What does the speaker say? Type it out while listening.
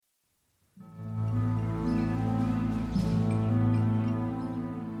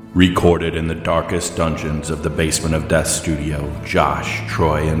Recorded in the darkest dungeons of the Basement of Death studio, Josh,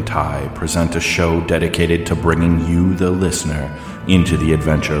 Troy, and Ty present a show dedicated to bringing you, the listener, into the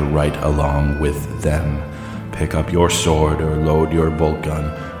adventure right along with them. Pick up your sword or load your bolt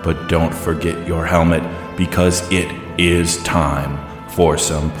gun, but don't forget your helmet, because it is time for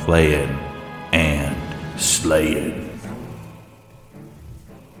some playing and slaying.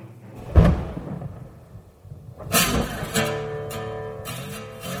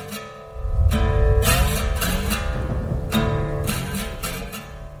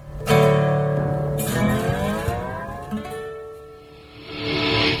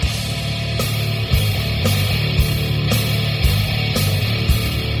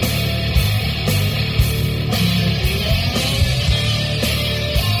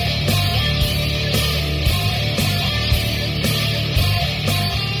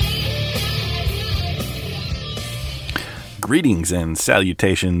 Greetings and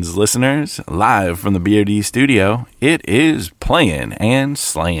salutations, listeners. Live from the BOD studio, it is Playin' and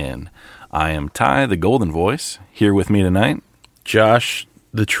Slayin'. I am Ty, the Golden Voice. Here with me tonight, Josh,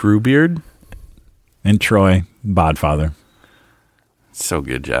 the Truebeard. And Troy, Bodfather. So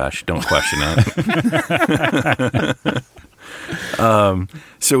good, Josh. Don't question it.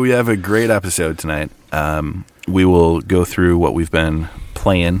 So we have a great episode tonight. We will go through what we've been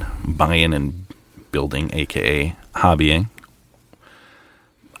playing, buying, and building, a.k.a. hobbying.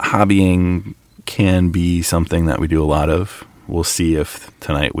 Hobbying can be something that we do a lot of. We'll see if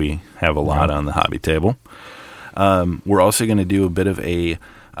tonight we have a lot on the hobby table. We're also going to do a bit of a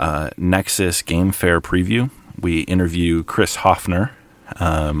Nexus Game Fair preview. We interview Chris Hoffner.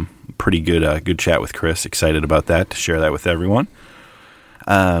 Pretty good chat with Chris. Excited about that, to share that with everyone.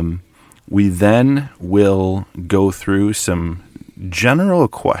 We then will go through some general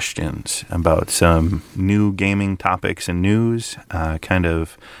questions about some new gaming topics and news, kind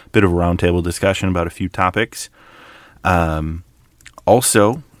of a bit of a roundtable discussion about a few topics.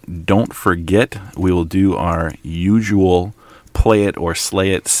 Also, don't forget, we will do our usual Play It or Slay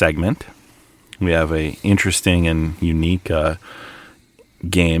It segment. We have a interesting and unique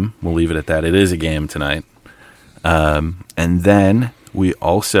game. We'll leave it at that. It is a game tonight. And then we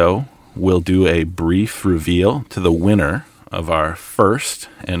also will do a brief reveal to the winner of our first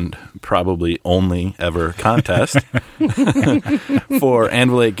and probably only ever contest for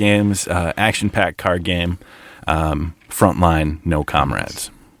Anvil 8 Games action-packed card game, Frontline No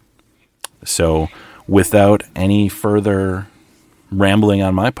Comrades. So without any further rambling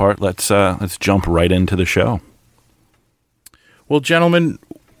on my part, let's jump right into the show. Well, gentlemen,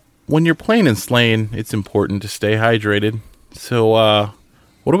 when you're playing and slaying, it's important to stay hydrated. So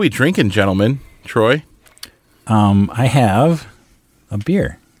what are we drinking, gentlemen? Troy? I have a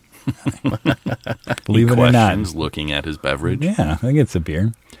beer. Believe it or not. Looking at his beverage. Yeah, I think it's a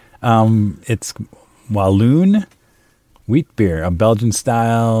beer. It's Walloon wheat beer, a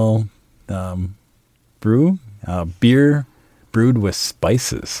Belgian-style brew. Beer brewed with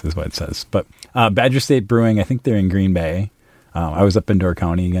spices is what it says. But Badger State Brewing, I think they're in Green Bay. I was up in Door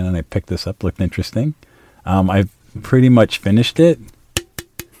County again, and I picked this up. Looked interesting. I've pretty much finished it.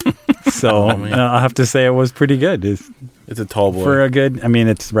 So I'll have to say it was pretty good. It's a tall boy. For a good,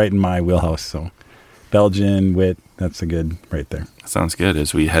 it's right in my wheelhouse. So Belgian wit, that's a good right there. Sounds good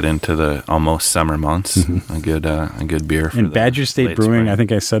as we head into the almost summer months. Mm-hmm. A good beer. For and Badger State Brewing, spring. I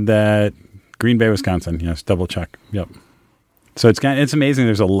think I said that. Green Bay, Wisconsin. Yes, double check. Yep. So it's amazing.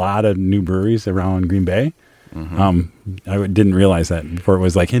 There's a lot of new breweries around Green Bay. Mm-hmm. I didn't realize that before. It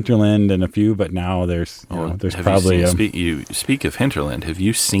was like Hinterland and a few, but now there's probably. You speak of Hinterland. Have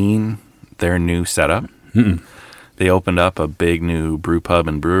you seen their new setup? Mm-mm. They opened up a big new brew pub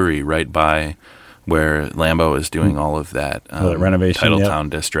and brewery right by where Lambeau is doing all of that renovation, Titletown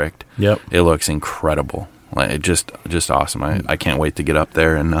district. Yep, it looks incredible. Like just awesome. I can't wait to get up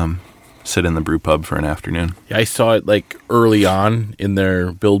there and sit in the brew pub for an afternoon. Yeah, I saw it like early on in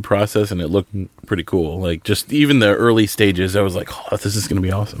their build process, and it looked pretty cool. Like just even the early stages, I was like, "Oh, this is going to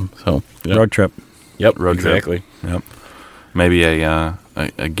be awesome." So road trip. Yep, road exactly. Trip. Yep, maybe a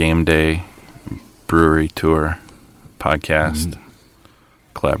game day brewery tour podcast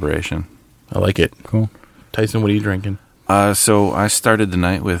collaboration. I like it. Cool. Tyson, what are you drinking? So I started the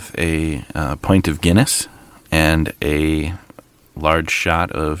night with a pint of Guinness and a large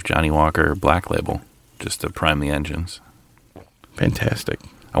shot of Johnny Walker Black Label, just to prime the engines. Fantastic.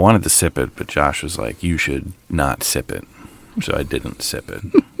 I wanted to sip it, but Josh was like, you should not sip it. So I didn't sip it.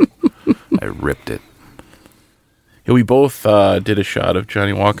 I ripped it. Yeah, we both did a shot of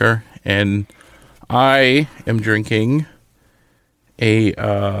Johnny Walker, and I am drinking a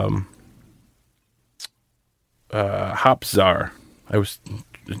Hop Czar. I was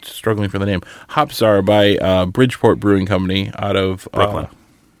struggling for the name. Hopsar by Bridgeport Brewing Company out of Brooklyn.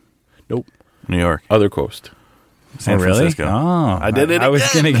 Nope, New York. other coast. San really? Francisco. Oh, I did it I was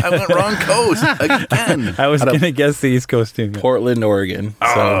again. gonna- I went wrong coast again. I was Out of- going to guess the East Coast too. Portland, Oregon.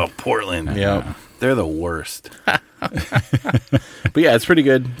 Oh, Portland. Yeah. They're the worst. But yeah, it's pretty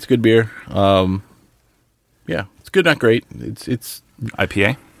good. It's good beer. Yeah, it's good, not great. It's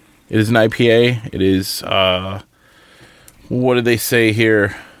IPA? It is an IPA. It is what did they say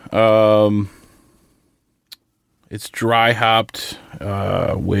here? It's dry hopped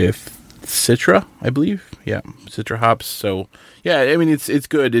with Citra, I believe. Yeah, Citra hops. So yeah, I mean it's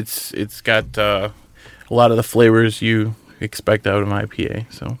good. It's got a lot of the flavors you expect out of an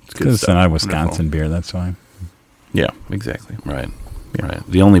IPA. So it's good Because it's stuff. not a Wisconsin beer, that's why. Yeah, exactly. Right. Yeah. Right.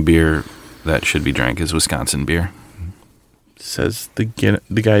 The only beer that should be drank is Wisconsin beer. Says the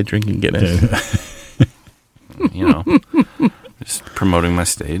guy drinking Guinness. You know, just promoting my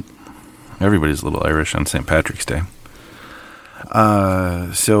state. Everybody's a little Irish on St. Patrick's Day.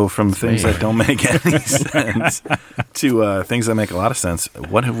 So from things that don't make any sense to things that make a lot of sense,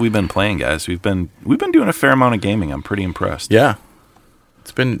 what have we been playing, guys? We've been doing a fair amount of gaming. I'm pretty impressed. Yeah,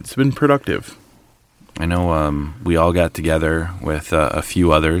 it's been productive. I know we all got together with a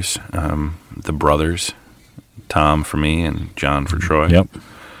few others, the brothers, Tom for me and John for Troy. Yep.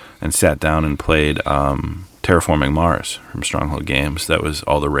 And sat down and played Terraforming Mars from Stronghold Games. That was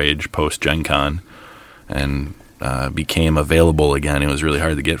all the rage post Gen Con and became available again. It was really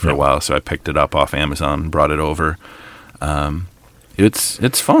hard to get for a while, so I picked it up off Amazon, brought it over.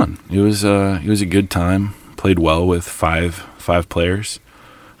 It's fun. It was a good time. Played well with five players.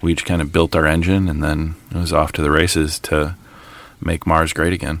 We each kind of built our engine, and then it was off to the races to make Mars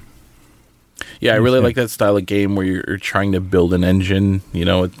great again. Yeah, I really like that style of game where you're trying to build an engine. You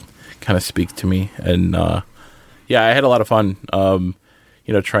know, it kind of speaks to me. And yeah, I had a lot of fun,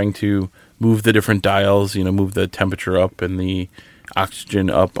 trying to move the different dials, move the temperature up and the oxygen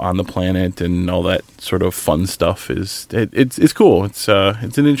up on the planet and all that sort of fun stuff. It's cool. It's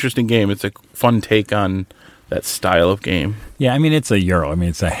an interesting game. It's a fun take on that style of game. Yeah, I mean, it's a Euro. I mean,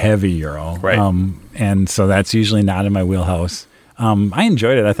 it's a heavy Euro. Right. And so that's usually not in my wheelhouse. I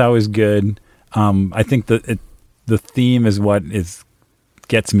enjoyed it. I thought it was good. I think the theme is what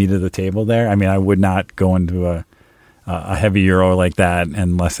gets me to the table there. I mean, I would not go into a heavy Euro like that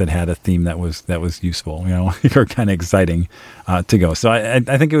unless it had a theme that was useful, or kind of exciting to go. So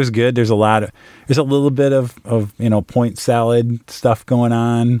I think it was good. There's a little bit of point salad stuff going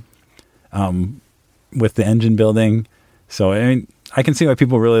on with the engine building. So I mean, I can see why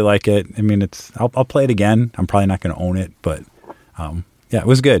people really like it. I mean, I'll play it again. I'm probably not going to own it, but yeah, it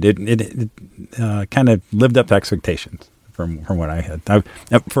was good. It kind of lived up to expectations from what I had,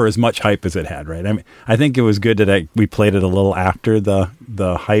 for as much hype as it had. Right. I mean, I think it was good that we played it a little after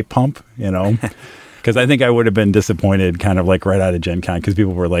the hype pump, because I think I would have been disappointed kind of like right out of Gen Con, because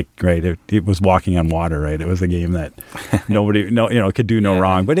people were like, right, it was walking on water, right? It was a game that nobody, could do no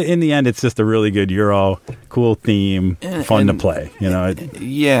wrong. But in the end, it's just a really good Euro, cool theme, fun to play,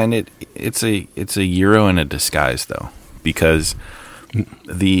 Yeah, and it's a Euro in a disguise, though, because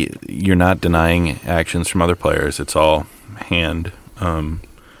you're not denying actions from other players. It's all hand, kind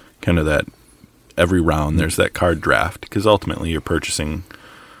of that every round there's that card draft, because ultimately you're purchasing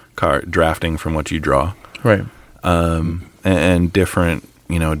drafting from what you draw, Right. and different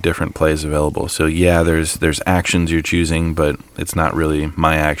plays available. So yeah, there's actions you're choosing, but it's not really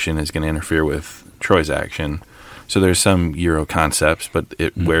my action is going to interfere with Troy's action. So there's some Euro concepts, but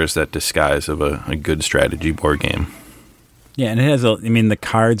it wears that disguise of a good strategy board game. Yeah, and it has the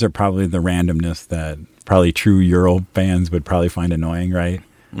cards are probably the randomness that probably true Euro fans would probably find annoying, right?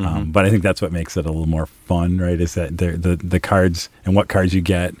 Mm-hmm. But I think that's what makes it a little more fun, right? Is that the cards and what cards you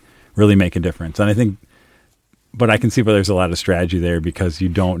get really make a difference. And but I can see where there's a lot of strategy there, because you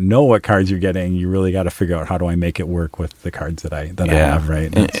don't know what cards you're getting. You really got to figure out, how do I make it work with the cards that I have,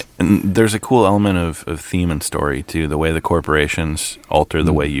 right? And there's a cool element of theme and story too. The way the corporations alter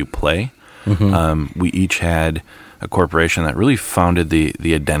the way you play. Mm-hmm. We each had a corporation that really founded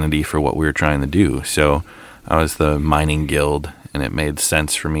the identity for what we were trying to do. So I was the mining guild, and it made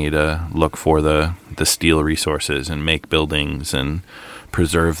sense for me to look for the steel resources and make buildings and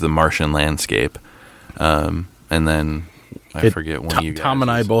preserve the Martian landscape. And then I forget one of you guys. Tom and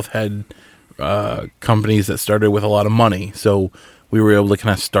I both had companies that started with a lot of money, so we were able to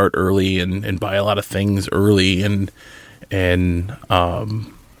kind of start early and buy a lot of things early,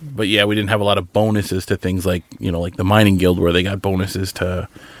 but yeah, we didn't have a lot of bonuses to things like like the mining guild, where they got bonuses to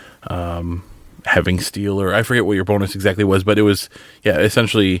having steel, or I forget what your bonus exactly was, but it was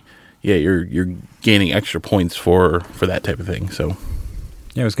essentially you're gaining extra points for that type of thing. So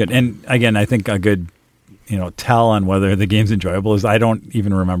Yeah, it was good. And again, I think a good, tell on whether the game's enjoyable is I don't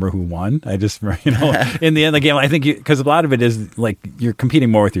even remember who won. I just, in the end of the game, I think because a lot of it is like you're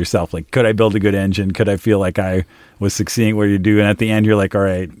competing more with yourself. Like, could I build a good engine? Could I feel like I was succeeding what you do? And at the end, you're like, all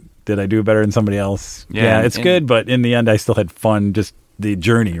right, did I do better than somebody else? Yeah, it's good. But in the end, I still had fun. Just the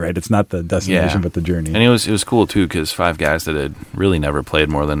journey, right? It's not the destination, but the journey. And it was cool too because 5 guys that had really never played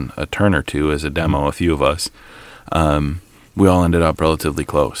more than a turn or two as a demo, a few of us, we all ended up relatively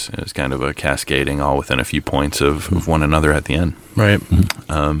close. It was kind of a cascading, all within a few points of one another at the end. Right.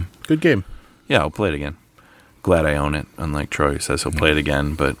 Good game. Yeah, I'll play it again. Glad I own it. Unlike Troy, who says he'll play it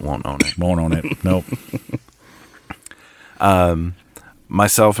again, but won't own it. Won't own it. Nope.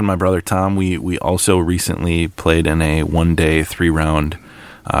 Myself and my brother Tom, we also recently played in a 1-day 3-round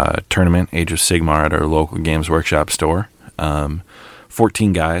tournament, Age of Sigmar, at our local Games Workshop store.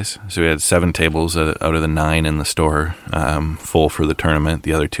 14 guys, so we had 7 tables out of the 9 in the store full for the tournament.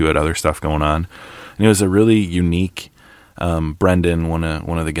 The other 2 had other stuff going on, and it was a really unique. Brendan, one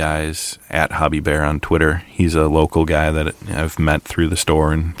of the guys at Hobby Bear on Twitter, he's a local guy that I've met through the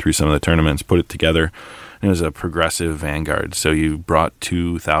store and through some of the tournaments. Put it together, and it was a progressive Vanguard. So you brought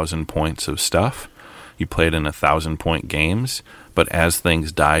 2,000 points of stuff. You played in 1,000-point games. But as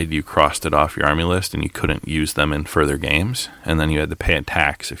things died, you crossed it off your army list, and you couldn't use them in further games. And then you had to pay a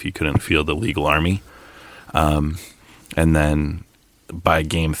tax if you couldn't field a legal army. And then by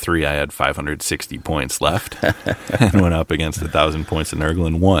game 3, I had 560 points left and went up against 1,000 points in Nurgle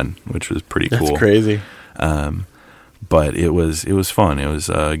and won, which was pretty cool. That's crazy. But it was fun. It was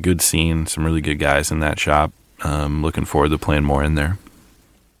a good scene, some really good guys in that shop. Looking forward to playing more in there.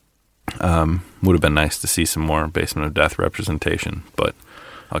 Would have been nice to see some more Basement of Death representation, but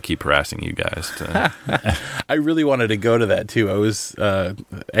I'll keep harassing you guys. I really wanted to go to that too.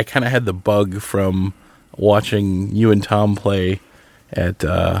 I kind of had the bug from watching you and Tom play at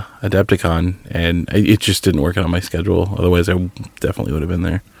Adepticon, and it just didn't work out on my schedule. Otherwise, I definitely would have been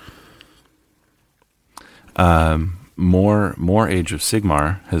there. More Age of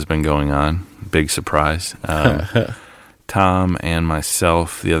Sigmar has been going on. Big surprise. Tom and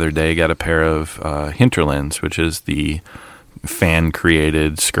myself the other day got a pair of Hinterlands, which is the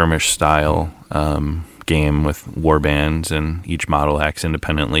fan-created skirmish-style game with warbands, and each model acts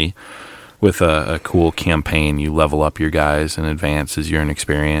independently with a cool campaign. You level up your guys and advance as you're in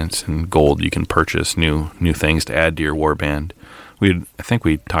experience, and gold you can purchase new things to add to your warband. I think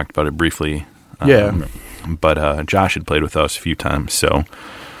we talked about it briefly. But Josh had played with us a few times, so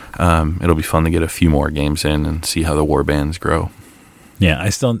it'll be fun to get a few more games in and see how the warbands grow. Yeah,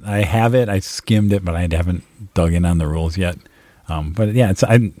 I have it. I skimmed it, but I haven't dug in on the rules yet. But yeah,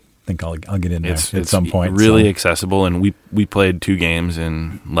 I think I'll get in there at some point. Really accessible, and we played 2 games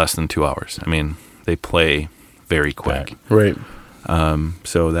in less than 2 hours. I mean, they play very quick. Right.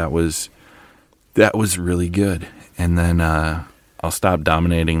 So that was really good. And then I'll stop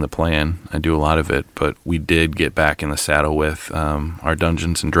dominating the plan. I do a lot of it, but we did get back in the saddle with our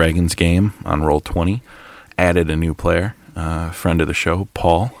Dungeons and Dragons game on Roll20. Added a new player, friend of the show,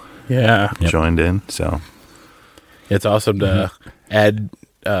 Paul. Yeah, joined in. So it's awesome to add,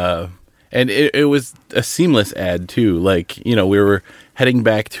 and it was a seamless add too. Like, we were heading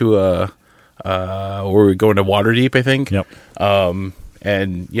back to where we were going to Waterdeep, I think. Yep.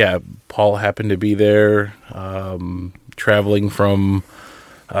 And yeah, Paul happened to be there. Traveling from,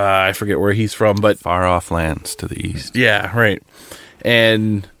 I forget where he's from, but far off lands to the east. Yeah, right.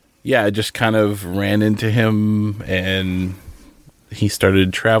 And yeah, I just kind of ran into him, and he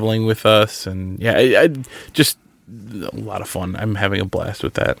started traveling with us, and yeah, I just a lot of fun. I'm having a blast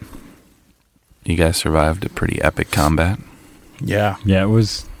with that. You guys survived a pretty epic combat. Yeah, there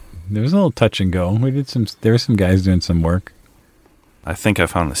was a little touch and go. There were some guys doing some work. I think I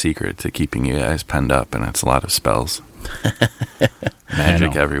found the secret to keeping you guys penned up, and it's a lot of spells.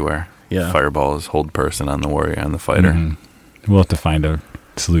 Magic everywhere. Yeah. Fireballs, hold person on the warrior, on the fighter. Mm-hmm. We'll have to find a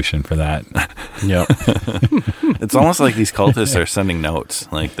solution for that. Yep. It's almost like these cultists are sending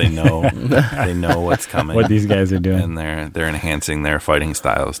notes. Like they know what's coming. What these guys are doing. And they're enhancing their fighting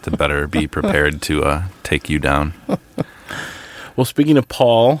styles to better be prepared to take you down. Well, speaking of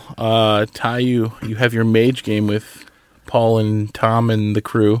Paul, Ty, you have your mage game with Paul and Tom and the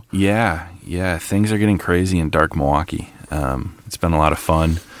crew. Yeah. Things are getting crazy in Dark Milwaukee. It's been a lot of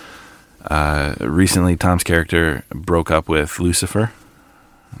fun. Recently, Tom's character broke up with Lucifer.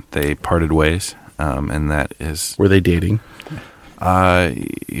 They parted ways, and that is... Were they dating?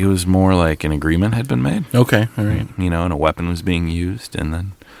 It was more like an agreement had been made. Okay, all right. And a weapon was being used, and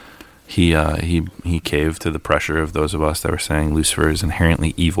then he caved to the pressure of those of us that were saying Lucifer is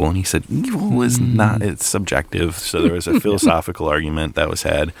inherently evil, and he said evil is not, it's subjective. So there was a philosophical argument that was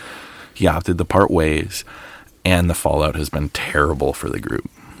had. He opted to part ways, and the fallout has been terrible for the group.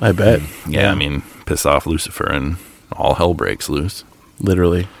 I bet. Yeah, I mean, piss off Lucifer and all hell breaks loose.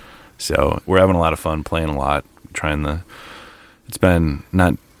 Literally. So we're having a lot of fun, playing a lot, it's been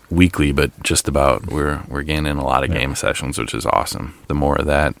not weekly, but just about, we're getting in a lot of game sessions, which is awesome. The more of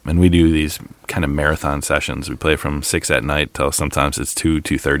that, and we do these kind of marathon sessions. We play from 6 at night till sometimes it's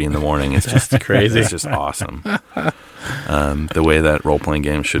 2:30 in the morning. It's just crazy. It's just awesome. The way that role-playing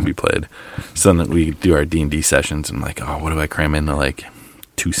games should be played. So then we do our D&D sessions, and I'm like, oh, what do I cram into like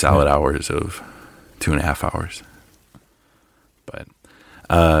 2 solid hours of 2.5 hours? But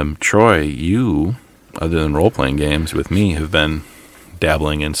Troy, you, other than role-playing games with me, have been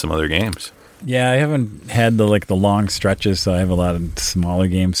dabbling in some other games. Yeah, I haven't had the long stretches, so I have a lot of smaller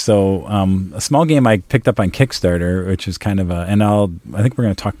games. So a small game I picked up on Kickstarter, which is kind of I think we're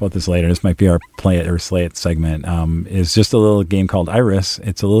going to talk about this later. This might be our Play It or Slay It segment. Is just a little game called Iris.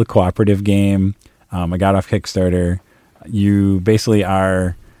 It's a little cooperative game. I got off Kickstarter. You basically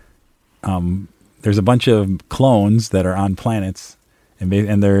are. There's a bunch of clones that are on planets, and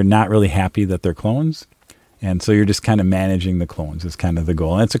they're not really happy that they're clones. And so you're just kind of managing the clones is kind of the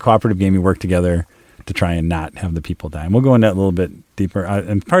goal. And it's a cooperative game. You work together to try and not have the people die. And we'll go into that a little bit deeper.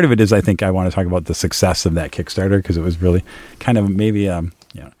 And part of it is I think I want to talk about the success of that Kickstarter, because it was really kind of maybe a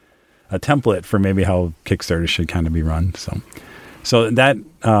template for maybe how Kickstarter should kind of be run. So that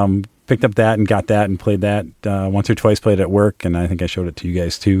picked up that and got that and played that once or twice, played it at work. And I think I showed it to you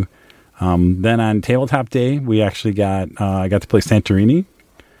guys too. Then on Tabletop Day, we actually I got to play Santorini.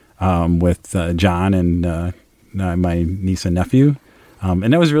 With John and my niece and nephew.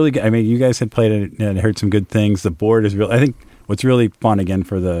 And that was really good. I mean, you guys had played it and heard some good things. The board is I think what's really fun, again,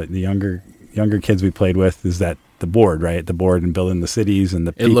 for the younger kids we played with is that the board, right? The board and building the cities and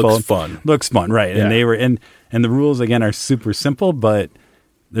the people. It looks fun. Looks fun, right. Yeah. And they were and the rules, again, are super simple, but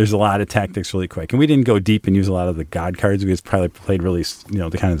there's a lot of tactics really quick. And we didn't go deep and use a lot of the God cards. We just probably played really,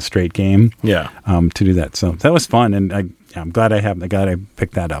 the kind of the straight game. Yeah. To do that. So that was fun. And I'm glad I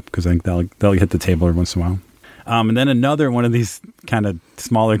picked that up, because I think they'll hit the table every once in a while. And then another one of these kind of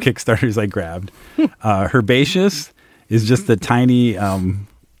smaller Kickstarters I grabbed. Herbaceous is just a tiny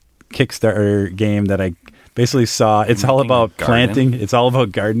Kickstarter game that I basically saw. It's all about planting. It's all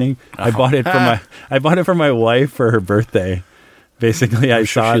about gardening. Oh. I bought it for my wife for her birthday. Basically, I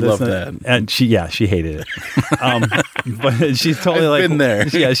saw this, loved that, and she hated it. But she's totally I've been there.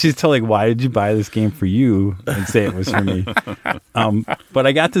 Yeah, she's totally like, "Why did you buy this game for you and say it was for me?" But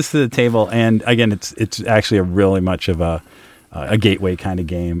I got this to the table, and again, it's actually a really much of a gateway kind of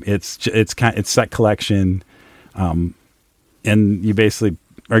game. It's set collection, and you basically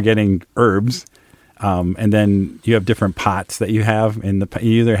are getting herbs. And then you have different pots that you have, and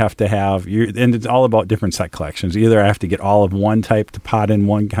you either have to have and it's all about different set collections. You either have to get all of one type to put in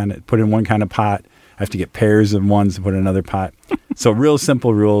one kind of pot. I have to get pairs of ones to put in another pot. So real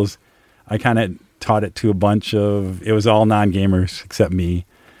simple rules. I kind of taught it to a bunch of. It was all non-gamers except me.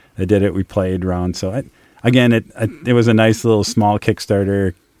 I did it. We played around. So it was a nice little small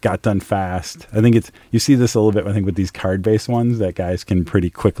Kickstarter. Got done fast. I think you see this a little bit. I think with these card-based ones that guys can pretty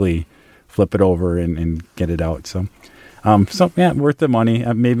quickly flip it over and get it out. So yeah, worth the money.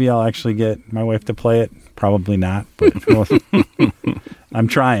 Maybe I'll actually get my wife to play it. Probably not, but I'm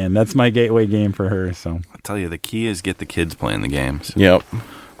trying. That's my gateway game for her. So I'll tell you, the key is get the kids playing the games. Yep.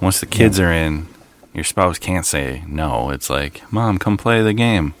 Once the kids are in, your spouse can't say no. It's like, Mom, come play the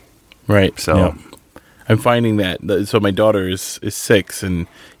game. Right. So I'm finding that. So my daughter is 6, and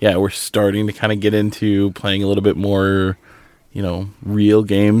yeah, we're starting to kind of get into playing a little bit more, real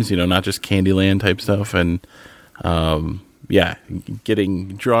games, not just Candyland type stuff. And,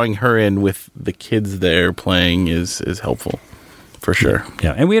 drawing her in with the kids there playing is helpful for sure.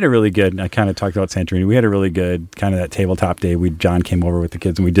 Yeah. And we had a really good, I kind of talked about Santorini. We had a really good kind of that tabletop day. John came over with the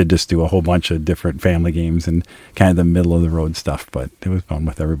kids, and we did just do a whole bunch of different family games and kind of the middle of the road stuff, but it was fun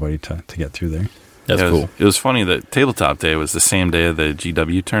with everybody to get through there. That's cool. It was funny that Tabletop Day was the same day of the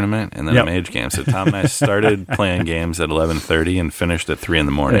GW tournament and then a Mage game. So Tom and I started playing games at 11:30 and finished at 3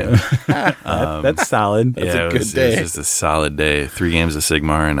 a.m. That's solid. That's a good day. It was just a solid day. 3 games of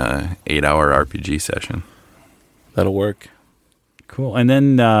Sigmar and a 8-hour RPG session. That'll work. Cool. And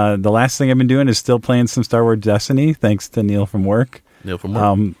then the last thing I've been doing is still playing some Star Wars Destiny, thanks to Neil from work.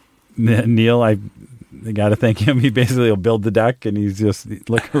 Neil, I got to thank him. He basically will build the deck, and he's just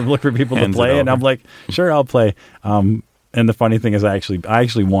look for people to play, and I'm like, sure, I'll play. And the funny thing is, I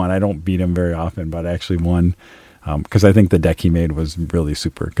actually won. I don't beat him very often, but I actually won because I think the deck he made was really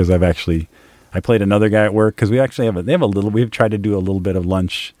super. Because I played another guy at work because we actually we've tried to do a little bit of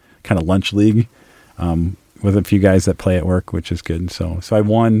lunch league with a few guys that play at work, which is good. So I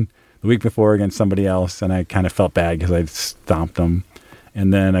won the week before against somebody else, and I kind of felt bad because I stomped him.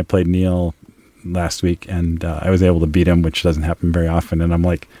 And then I played Neil last week, and I was able to beat him, which doesn't happen very often. And I'm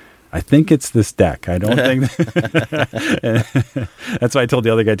like, I think it's this deck. I don't think that's why I told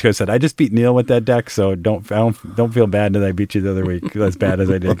the other guy too. I said, I just beat Neil with that deck, so don't feel bad that I beat you the other week as bad as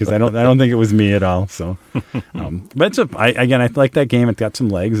I did, because I don't think it was me at all. So, but I like that game. It got some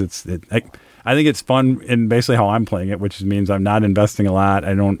legs. I think it's fun in basically how I'm playing it, which means I'm not investing a lot.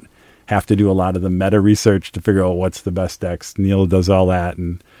 I don't have to do a lot of the meta research to figure out what's the best decks. Neil does all that,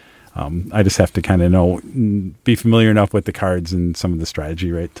 and I just have to kind of be familiar enough with the cards and some of the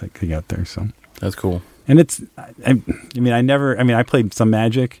strategy, right, to get there. So that's cool. And I played some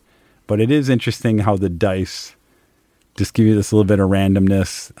Magic, but it is interesting how the dice just give you this little bit of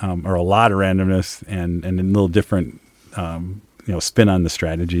randomness, or a lot of randomness, and a little different, spin on the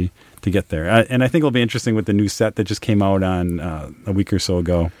strategy to get there. And I think it'll be interesting with the new set that just came out on a week or so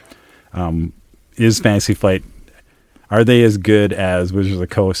ago. Is Fantasy Flight, are they as good as Wizards of the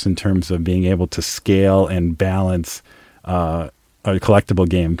Coast in terms of being able to scale and balance a collectible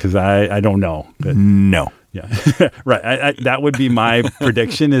game? Because I don't know. No. Yeah. Right. That would be my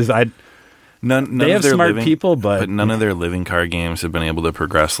prediction. Is None they have smart people, but none of their living card games have been able to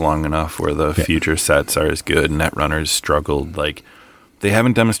progress long enough where the future sets are as good. Netrunner's struggled. Like, they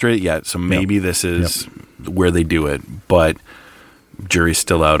haven't demonstrated yet, so maybe this is where they do it. But jury's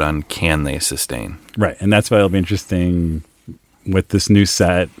still out on can they sustain. Right, and that's why it'll be interesting with this new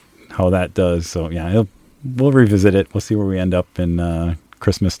set, how that does. So, yeah, we'll revisit it. We'll see where we end up in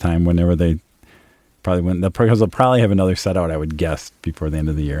Christmas time, whenever they probably win. Because they'll probably have another set out, I would guess, before the end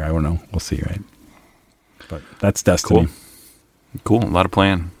of the year. I don't know. We'll see, right? But that's Destiny. Cool. A lot of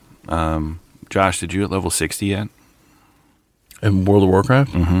playing. Josh, did you at level 60 yet? In World of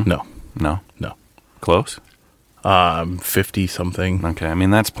Warcraft? Mm-hmm. No. Close? 50 something. Okay, I mean,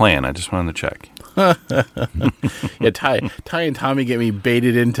 that's playing. I just wanted to check. Yeah, Ty and Tommy get me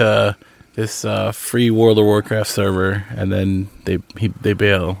baited into this free World of Warcraft server, and then they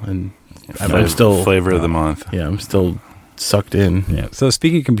bail, and I'm still flavor of the month. Yeah, I'm still sucked in. Yeah. So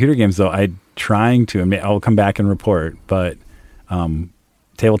speaking of computer games, though, I'll come back and report, but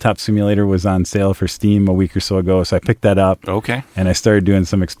Tabletop Simulator was on sale for Steam a week or so ago, so I picked that up. Okay. And I started doing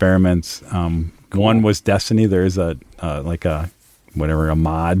some experiments. One was Destiny. There is a mod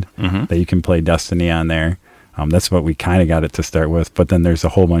that you can play Destiny on there. That's what we kind of got it to start with. But then there's a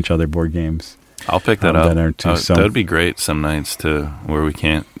whole bunch of other board games. I'll pick that up. So that'd be great some nights where we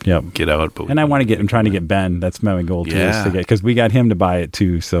can't get out. But I'm trying to get Ben. That's my goal too, is to get, because we got him to buy it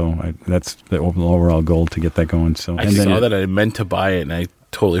too. So that's the overall goal, to get that going. So I saw that I meant to buy it and I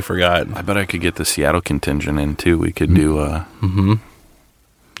totally forgot. I bet I could get the Seattle contingent in too. We could do.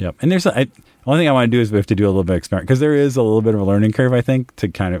 Yep. And there's only thing I want to do is we have to do a little bit of experiment, because there is a little bit of a learning curve, I think, to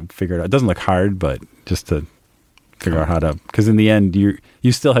kind of figure it out. It doesn't look hard, but just to figure out how to, because in the end,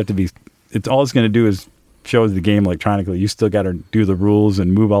 you still have to be, it's all it's going to do is show the game electronically. You still got to do the rules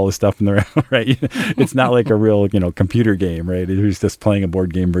and move all the stuff in the right. It's not like a real, computer game, right? It's just playing a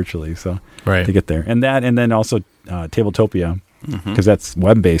board game virtually. So to get there, and then also Tabletopia, because that's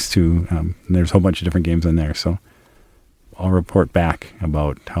web based too. And there's a whole bunch of different games in there. So I'll report back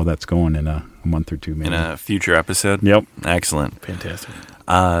about how that's going in a month or two, maybe. In a future episode? Yep. Excellent. Fantastic.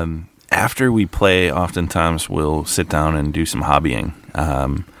 After we play, oftentimes we'll sit down and do some hobbying.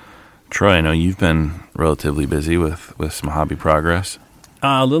 Troy, I know you've been relatively busy with some hobby progress.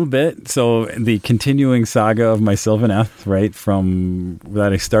 A little bit. So the continuing saga of my Sylvaneth, right, from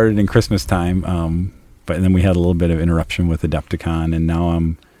that I started in Christmas time, but then we had a little bit of interruption with Adepticon, and now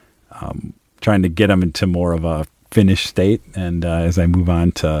I'm trying to get them into more of a finished state, and as I move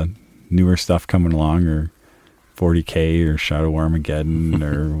on to newer stuff coming along, or 40K or Shadow Armageddon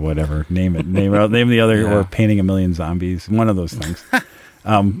or whatever, name the other, or Painting a Million Zombies, one of those things.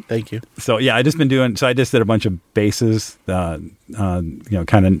 Thank you. So yeah, I just did a bunch of bases, kind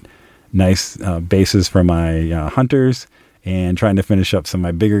of nice bases for my hunters, and trying to finish up some of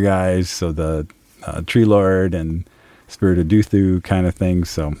my bigger guys, so the Tree Lord and Spirit of Duthu kind of things.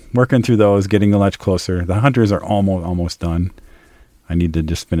 So working through those, getting a lot closer. The hunters are almost done. I need to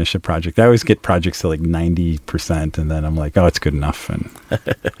just finish a project. I always get projects to like 90%, and then I'm like, oh, it's good enough. And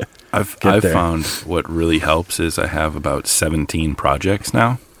I've found what really helps is I have about 17 projects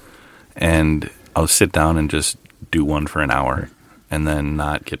now, and I'll sit down and just do one for an hour, and then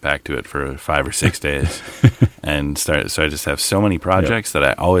not get back to it for 5 or 6 days, and start. So I just have so many projects that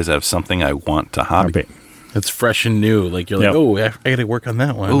I always have something I want to hobby. It's fresh and new. Like you're like, oh, I got to work on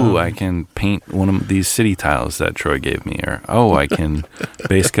that one. Oh, I can paint one of these city tiles that Troy gave me, or I can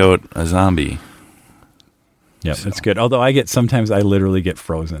base coat a zombie. Yeah, it's good. Although sometimes I literally get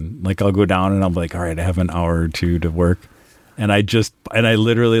frozen. Like I'll go down and I'm like, all right, I have an hour or two to work. And I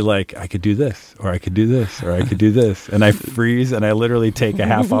literally like, I could do this, or I could do this, or I could do this. And I freeze and I literally take a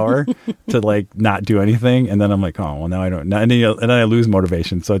half hour to like not do anything. And then I'm like, oh, well now I don't, and then I lose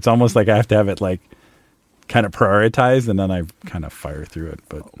motivation. So it's almost like I have to have it like kind of prioritized, and then I kind of fire through it.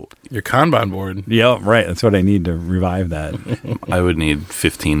 But your Kanban board. Yeah, right. That's what I need to revive that. I would need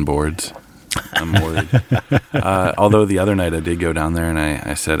 15 boards. I'm worried. Although the other night I did go down there and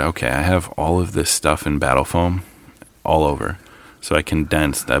I said, okay, I have all of this stuff in battle foam all over. So I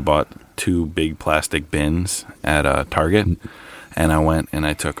condensed. I bought 2 big plastic bins at Target, and I went and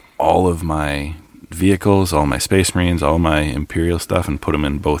I took all of my vehicles, all my Space Marines, all my Imperial stuff, and put them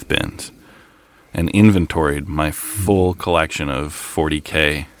in both bins. And inventoried my full collection of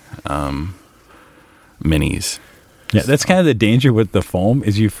 40K minis. Yeah, that's kind of the danger with the foam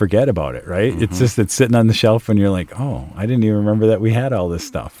is you forget about it, right? Mm-hmm. It's just it's sitting on the shelf and you're like, oh, I didn't even remember that we had all this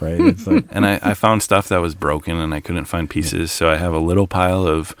stuff, right? It's like, and I found stuff that was broken and I couldn't find pieces, so I have a little pile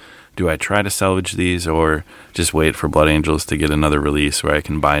of, do I try to salvage these or just wait for Blood Angels to get another release where I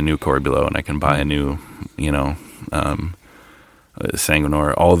can buy a new Corbulo and I can buy a new,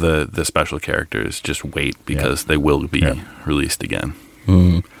 Sanguinor, all the special characters, just wait because they will be released again.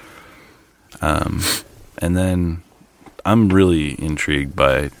 Mm-hmm. And then I'm really intrigued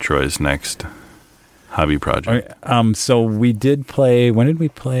by Troy's next hobby project. So we did play. When did we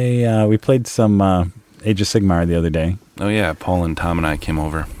play? We played some Age of Sigmar the other day. Oh yeah, Paul and Tom and I came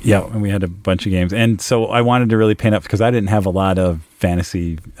over. Yeah, and we had a bunch of games. And so I wanted to really paint up because I didn't have a lot of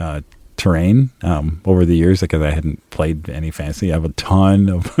fantasy terrain over the years because I hadn't played any fantasy. I have a ton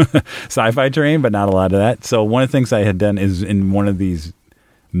of sci-fi terrain, but not a lot of that. So one of the things I had done is in one of these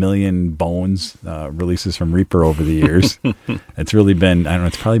Million Bones releases from Reaper over the years. It's really been, I don't know,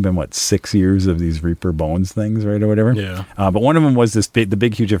 it's probably been 6 years of these Reaper Bones things, right, or whatever. Yeah. But one of them was the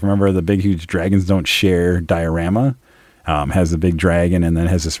big huge, if you remember, the big huge Dragons Don't Share diorama. Has a big dragon and then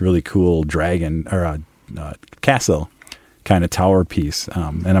has this really cool dragon or castle kind of tower piece.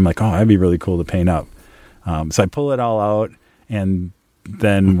 And I'm like, oh, that'd be really cool to paint up. So I pull it all out and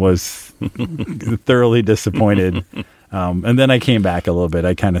then was thoroughly disappointed. And then I came back a little bit.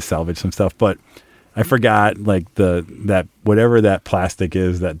 I kind of salvaged some stuff, but I forgot like that whatever that plastic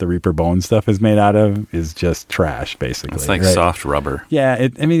is that the Reaper Bone stuff is made out of is just trash, basically. It's like right? soft rubber. Yeah,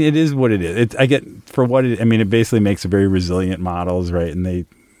 it is what it is. It basically makes very resilient models, right? And they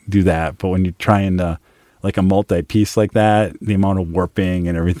do that, but when you're trying to like a multi-piece like that, the amount of warping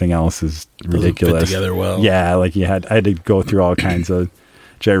and everything else is ridiculous. Doesn't fit together well. Yeah, like I had to go through all kinds of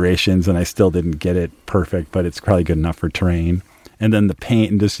gyrations and I still didn't get it perfect, but it's probably good enough for terrain. And then the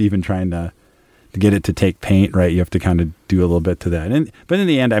paint and just even trying to get it to take paint, right? You have to kind of do a little bit to that. But in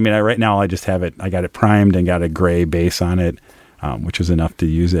the end, right now I just have it, I got it primed and got a gray base on it, which was enough to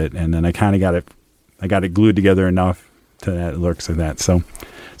use it. And then I kind of got it glued together enough to that it looks like that. So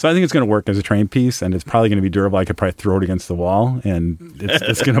I think it's going to work as a terrain piece, and it's probably going to be durable. I could probably throw it against the wall, and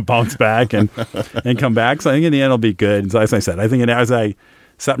it's going to bounce back and come back. So I think in the end it'll be good. And so as I said, I think as I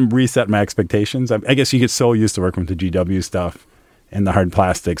reset my expectations. I guess you get so used to working with the GW stuff and the hard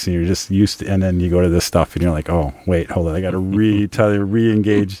plastics, and you're just used to, and then you go to this stuff and you're like, oh, wait, hold on. I got to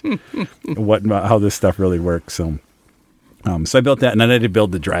re-engage how this stuff really works. So I built that, and then I did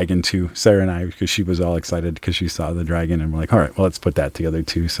build the dragon too, Sarah and I, because she was all excited because she saw the dragon, and we're like, all right, well, let's put that together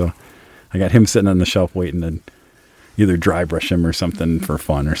too. So I got him sitting on the shelf waiting to either dry brush him or something for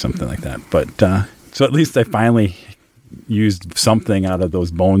fun or something like that. But so at least I finally used something out of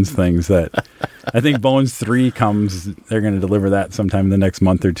those Bones things that I think Bones 3 comes, they're going to deliver that sometime in the next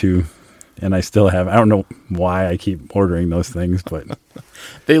month or two. And I still have, I don't know why I keep ordering those things, but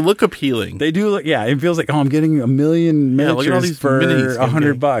they look appealing. They do look, yeah, it feels like, I'm getting a million miniatures for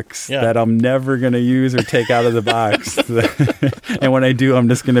 $100 that I'm never going to use or take out of the box. And when I do, I'm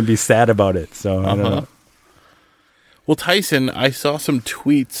just going to be sad about it. So I don't know. Well, Tyson, I saw some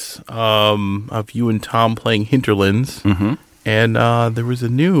tweets of you and Tom playing Hinterlands, and there was a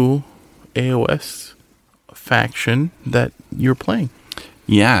new AOS faction that you're playing.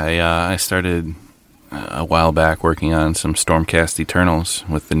 Yeah, I started a while back working on some Stormcast Eternals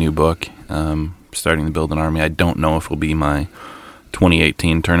with the new book, starting to build an army. I don't know if it will be my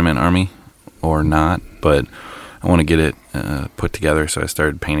 2018 tournament army or not, but I want to get it put together, so I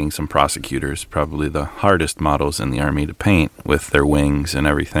started painting some prosecutors, probably the hardest models in the army to paint with their wings and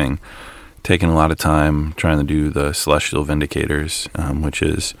everything. Taking a lot of time trying to do the Celestial Vindicators, which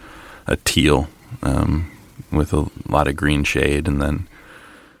is a teal with a lot of green shade, and then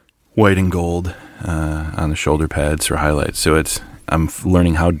white and gold on the shoulder pads for highlights. So I'm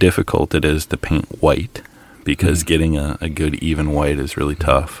learning how difficult it is to paint white, because getting a good even white is really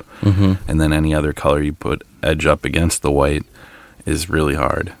tough. And then any other color you put edge up against the white is really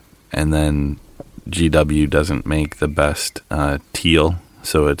hard. And then GW doesn't make the best teal,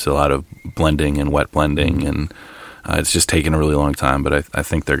 so it's a lot of blending and wet blending, and it's just taken a really long time. But I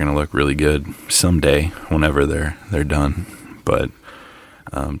think they're going to look really good someday, whenever they're done. But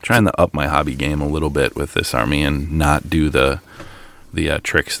trying to up my hobby game a little bit with this army and not do the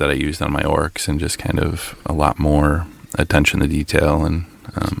tricks that I used on my orcs, and just kind of a lot more attention to detail. And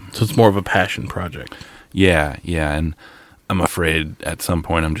so it's more of a passion project. Yeah, and I'm afraid at some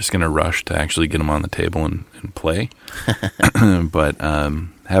point I'm just going to rush to actually get them on the table and play. But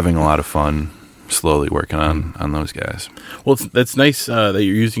having a lot of fun slowly working on those guys. Well, that's nice that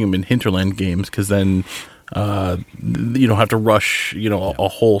you're using them in hinterland games, because then you don't have to rush a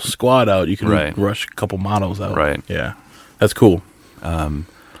whole squad out. You can rush a couple models out. Right. Yeah, that's cool.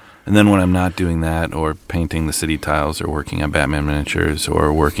 And then when I'm not doing that, or painting the city tiles, or working on Batman miniatures,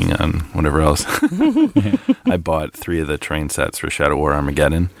 or working on whatever else, I bought 3 of the train sets for Shadow War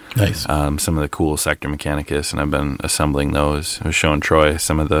Armageddon. Nice. Some of the cool Sector Mechanicus, and I've been assembling those. I was showing Troy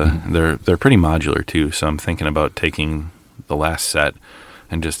some of the. They're pretty modular too, so I'm thinking about taking the last set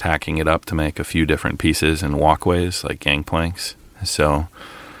and just hacking it up to make a few different pieces and walkways, like gangplanks. So,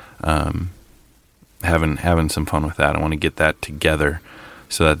 having some fun with that. I want to get that together,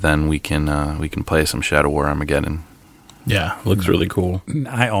 so that then we can play some Shadow War Armageddon. Yeah, looks really cool.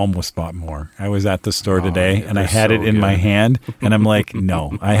 I almost bought more. I was at the store today, and I had it in my hand, and I'm like,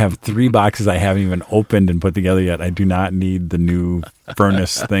 no, I have 3 boxes I haven't even opened and put together yet. I do not need the new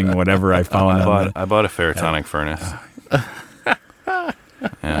furnace thing, whatever I found. I bought a Ferrotonic furnace.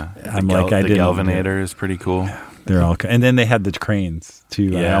 Yeah, I'm like, I the didn't. Galvanator is pretty cool. They're all, and then they had the cranes too.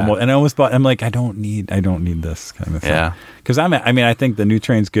 Yeah. I almost bought. I'm like, I don't need this kind of thing. Yeah, because I think the new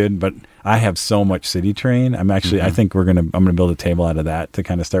train's good, but I have so much city train. I'm actually, I think I'm gonna build a table out of that to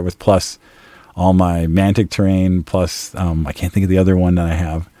kind of start with. Plus, all my Mantic terrain. Plus, I can't think of the other one that I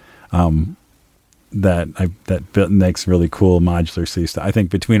have. That makes really cool modular city stuff. I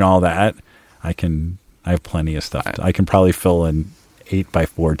think between all that, I have plenty of stuff. I can probably fill an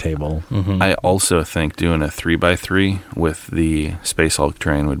 8x4 table. I also think doing a 3x3 with the Space Hulk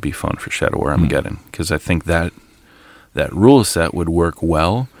terrain would be fun for Shadow War Armageddon, because I think that rule set would work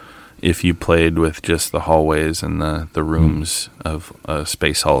well if you played with just the hallways and the rooms of a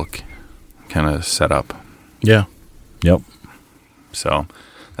Space Hulk kind of setup. Yeah. Yep. So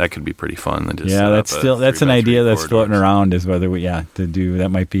that could be pretty fun. That's an idea that's floating around, is whether to do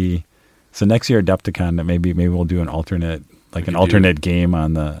that might be. So next year, Adepticon, that maybe we'll do an alternate. Game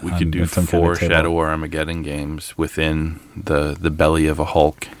on the. We could do 4 Shadow War Armageddon games within the belly of a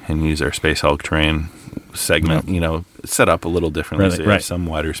Hulk, and use our Space Hulk terrain segment. Yep. Set up a little differently. So you have some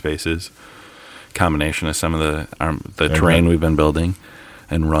wider spaces, combination of some of the terrain we've been building,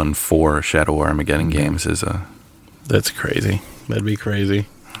 and run 4 Shadow War Armageddon games is a. That's crazy. That'd be crazy.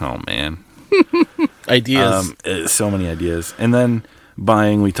 Oh man, ideas. So many ideas, and then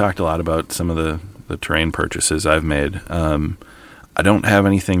buying. We talked a lot about some of the terrain purchases I've made. I don't have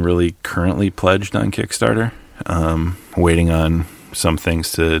anything really currently pledged on Kickstarter. Waiting on some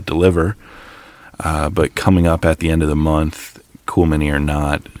things to deliver. But coming up at the end of the month, Cool Mini or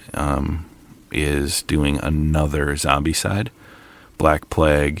Not is doing another zombie side. Black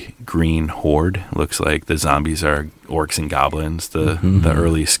Plague, Green Horde. Looks like the zombies are orcs and goblins. The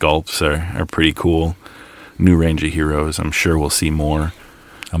early sculpts are pretty cool. New range of heroes. I'm sure we'll see more.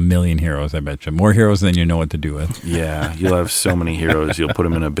 1 million heroes, I bet you. More heroes than you know what to do with. Yeah, you'll have so many heroes. You'll put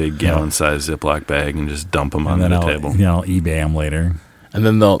them in a big gallon-sized Ziploc bag and just dump them on the table. I'll eBay them later. And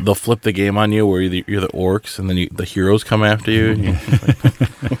then they'll flip the game on you, where you're the orcs, and then the heroes come after you.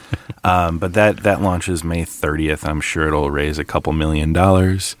 But that launches May 30th. I'm sure it'll raise a couple $1 million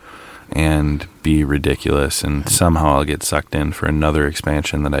and be ridiculous. And somehow I'll get sucked in for another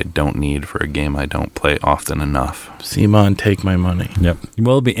expansion that I don't need for a game I don't play often enough. Simon, take my money. Yep.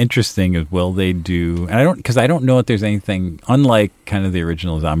 What'll be interesting is, will they do? And I don't know if there's anything, unlike kind of the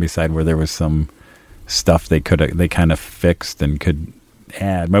original Zombie side, where there was some stuff they kind of fixed and could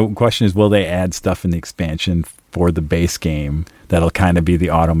add. My question is, will they add stuff in the expansion for the base game that'll kind of be the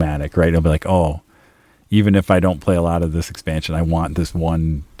automatic, right? It'll be like, oh, even if I don't play a lot of this expansion, I want this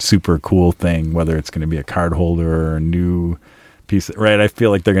one super cool thing, whether it's going to be a card holder or a new piece, right? I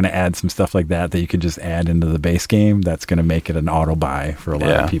feel like they're going to add some stuff like that you could just add into the base game. That's going to make it an auto buy for a lot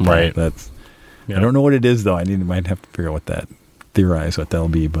of people. Right. I don't know what it is though. Might have to figure out theorize what that'll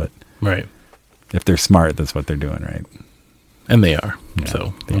be, but right. If they're smart, that's what they're doing, right? And they are. Yeah,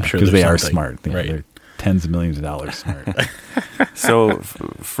 So yeah, I'm sure because they are something, smart. Yeah, right? they're tens of millions of dollars smart. So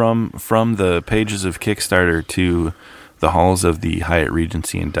from the pages of Kickstarter to the halls of the Hyatt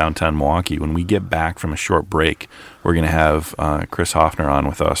Regency in downtown Milwaukee, when we get back from a short break, we're going to have Chris Hoffner on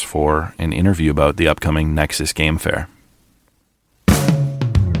with us for an interview about the upcoming Nexus Game Fair.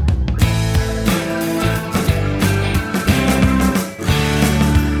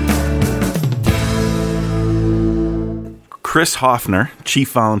 Chris Hoffner,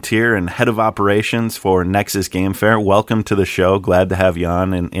 Chief Volunteer and Head of Operations for Nexus Game Fair. Welcome to the show. Glad to have you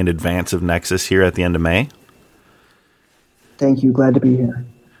on in advance of Nexus here at the end of May. Thank you. Glad to be here.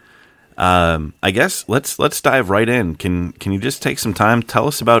 I guess let's dive right in. Can you just take some time? Tell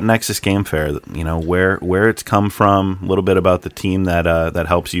us about Nexus Game Fair. You know where it's come from. A little bit about the team that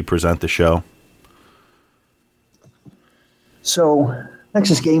helps you present the show. So,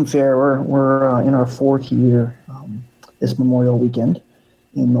 Nexus Game Fair. We're in our fourth year this Memorial Weekend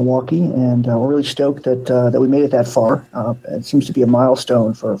in Milwaukee, and we're really stoked that we made it that far. It seems to be a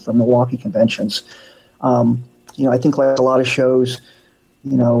milestone for Milwaukee conventions. I think like a lot of shows,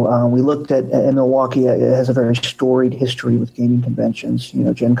 we looked at Milwaukee. It has a very storied history with gaming conventions.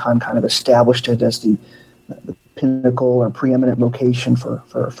 Gen Con kind of established it as the pinnacle or preeminent location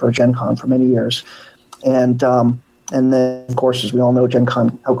for Gen Con for many years. And then, of course, as we all know, Gen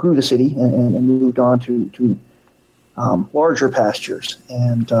Con outgrew the city and moved on to larger pastures.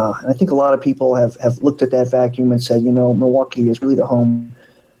 And I think a lot of people have looked at that vacuum and said, Milwaukee is really the home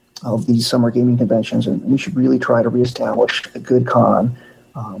of these summer gaming conventions, and we should really try to reestablish a good con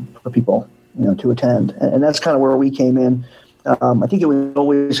for people, to attend. And that's kind of where we came in. I think it was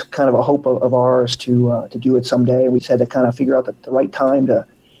always kind of a hope of ours to do it someday. We just had to kind of figure out the right time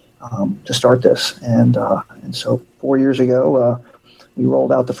to start this. And so 4 years ago, we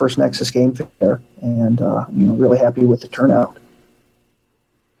rolled out the first Nexus Game Fair, and really happy with the turnout.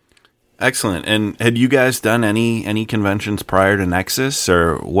 Excellent. And had you guys done any conventions prior to Nexus,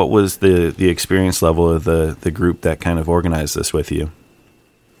 or what was the experience level of the group that kind of organized this with you?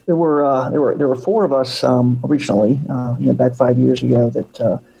 There were four of us originally, back 5 years ago,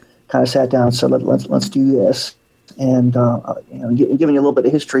 that kind of sat down and said, let's do this. And giving you a little bit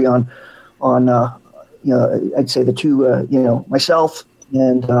of history on I'd say the two, myself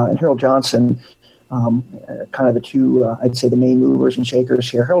and Harold Johnson, kind of the two, I'd say the main movers and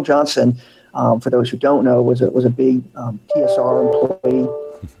shakers here. Harold Johnson, for those who don't know, was a big TSR employee,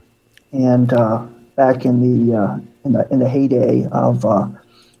 and back in the heyday of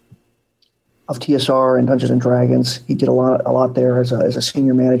TSR and Dungeons and Dragons, he did a lot there as a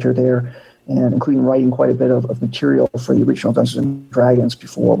senior manager there, and including writing quite a bit of material for the original Dungeons and Dragons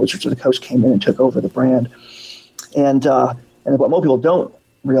before Wizards of the Coast came in and took over the brand. And what most people don't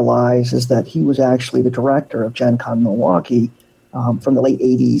realize is that he was actually the director of Gen Con Milwaukee from the late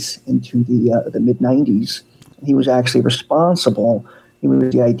 80s into the mid 90s. He was actually responsible. He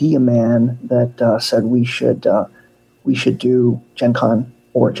was the idea man that said we should do Gen Con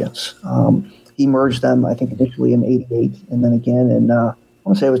Origins. He merged them, I think, initially in '88, and then again in I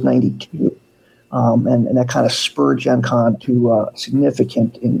want to say it was '92. And that kind of spurred Gen Con to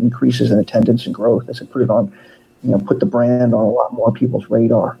significant increases in attendance and growth as it put it on, put the brand on a lot more people's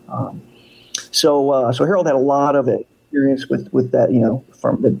radar. So Harold had a lot of experience with that,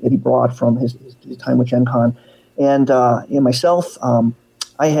 that he brought from his time with Gen Con. And myself,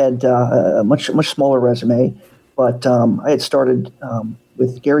 I had a much smaller resume, but I had started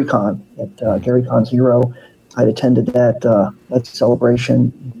with Gary Con at Gary Con Zero. I'd attended that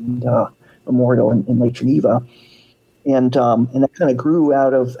celebration and memorial in Lake Geneva, and that kind of grew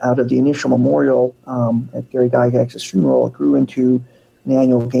out of the initial memorial at Gary Gygax's funeral. It grew into an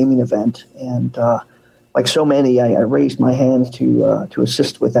annual gaming event, and like so many, I raised my hand to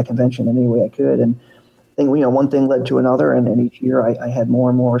assist with that convention in any way I could. And I think one thing led to another, and each year I had more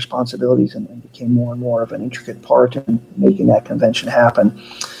and more responsibilities and became more and more of an intricate part in making that convention happen.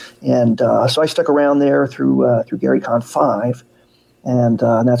 And so I stuck around there through Gary Con 5. And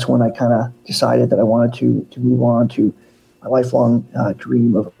that's when I kind of decided that I wanted to move on to my lifelong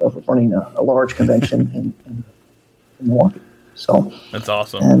dream of running a large convention in Milwaukee. So that's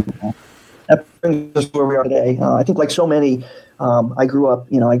awesome. And that brings us to where we are today. I think, like so many, I grew up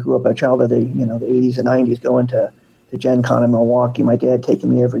a child of the 80s and 90s, going to Gen Con in Milwaukee. My dad taking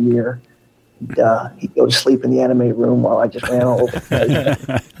me every year. He'd go to sleep in the anime room while I just ran all over the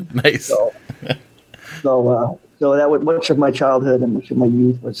place. Nice. So that was much of my childhood and much of my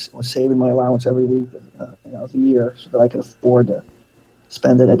youth was saving my allowance every week, of the year, so that I could afford to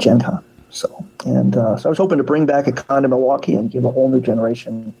spend it at Gen Con. So I was hoping to bring back a con to Milwaukee and give a whole new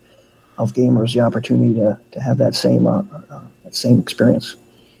generation of gamers the opportunity to have that same experience.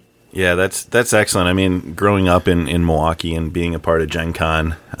 Yeah, that's excellent. I mean, growing up in Milwaukee and being a part of Gen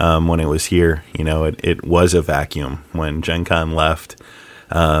Con when it was here, it was a vacuum. When Gen Con left,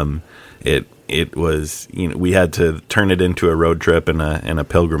 it was, we had to turn it into a road trip and a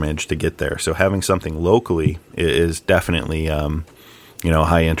pilgrimage to get there. So having something locally is definitely,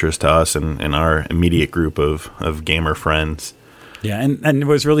 high interest to us and our immediate group of gamer friends. Yeah, and it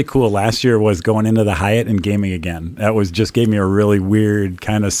was really cool. Last year was going into the Hyatt and gaming again. That gave me a really weird,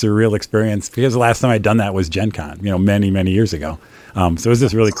 kind of surreal experience, because the last time I'd done that was Gen Con, many, many years ago. So it was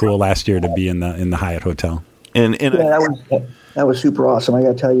just really cool last year to be in the Hyatt hotel. And that was super awesome. I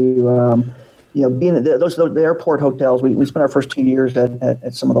got to tell you, being at the airport hotels, we spent our first 2 years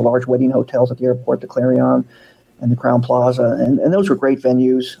at some of the large wedding hotels at the airport, the Clarion and the Crown Plaza, and those were great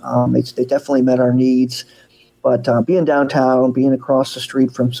venues. They definitely met our needs. But being downtown, being across the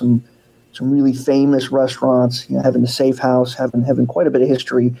street from some really famous restaurants, having the Safe House, having quite a bit of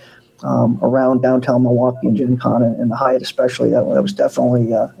history around downtown Milwaukee and Gen Con and the Hyatt especially, that was definitely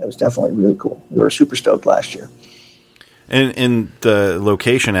really cool. We were super stoked last year. And the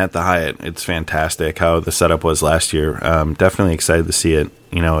location at the Hyatt, it's fantastic. How the setup was last year. Definitely excited to see it,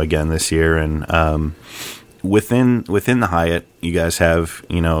 again this year. And within the Hyatt, you guys have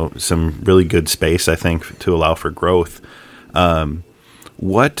some really good space, I think, to allow for growth.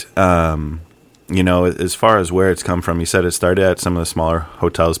 What as far as where it's come from, you said it started at some of the smaller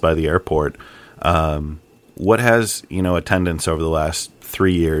hotels by the airport. What has attendance over the last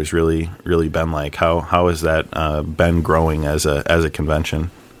 3 years really been like? How has that been growing as a convention?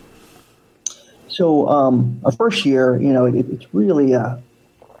 So our first year, it's really a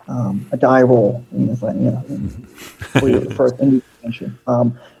die roll, for the first indie convention.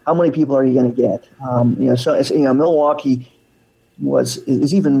 How many people are you going to get? So it's, Milwaukee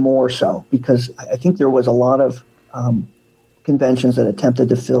is even more so, because I think there was a lot of conventions that attempted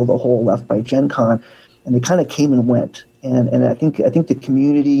to fill the hole left by Gen Con, and they kind of came and went. And I think the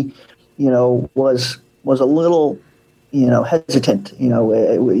community, was a little, hesitant,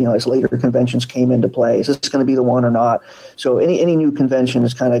 as later conventions came into play. Is this going to be the one or not? So any new convention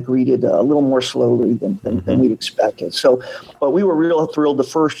is kind of greeted a little more slowly than we'd expected. So, but we were real thrilled the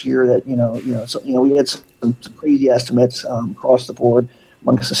first year that, we had some crazy estimates across the board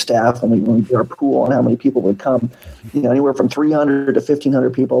amongst the staff when we did our pool on how many people would come, anywhere from 300 to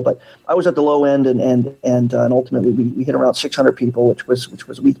 1,500 people. But I was at the low end, and ultimately we hit around 600 people, which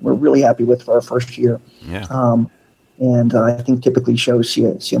we were really happy with for our first year. Yeah. And I think typically shows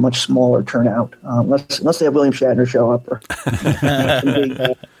see a much smaller turnout, unless they have William Shatner show up or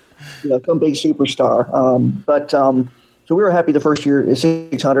some big superstar. So we were happy the first year is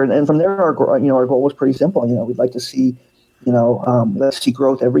 600, and from there our goal was pretty simple. We'd like to see let's see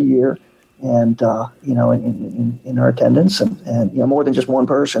growth every year, and in our attendance, and more than just one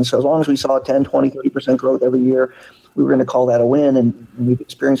person. So as long as we saw 10, 20, 30% growth every year, we were going to call that a win, and we've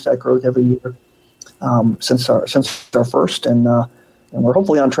experienced that growth every year since our first, and we're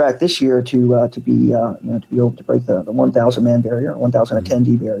hopefully on track this year to be able to break the 1,000 man barrier, 1,000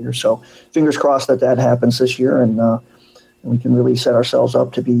 attendee barrier. So fingers crossed that happens this year, and we can really set ourselves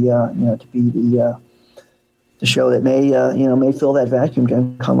up to be the show that may fill that vacuum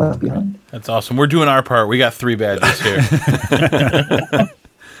Gen Con left behind. That's awesome. We're doing our part. We got 3 badges here.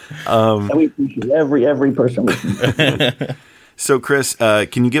 And we appreciate every person listening. So, Chris,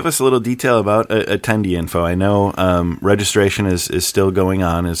 can you give us a little detail about attendee info? I know registration is still going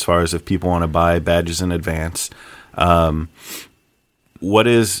on as far as if people want to buy badges in advance. What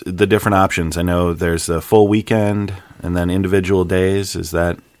is the different options? I know there's a full weekend and then individual days. Is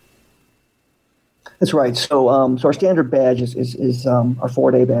that? That's right. So our standard badge is our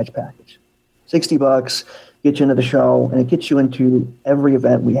 4-day badge package. $60 gets you into the show, and it gets you into every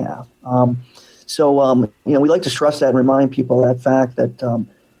event we have. We like to stress that and remind people that fact that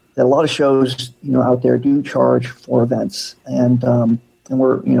a lot of shows out there do charge for events, and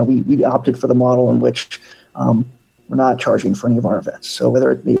we opted for the model in which we're not charging for any of our events. So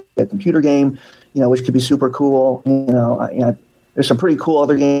whether it be a computer game, which could be super cool, there's some pretty cool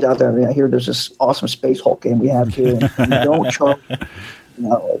other games out there. I hear there's this awesome Space Hulk game we have too, and we don't charge.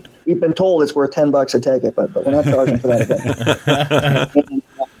 We've been told it's worth $10 a ticket, but we're not charging for that event.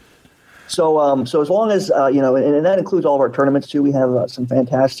 So as long as, and that includes all of our tournaments too. We have some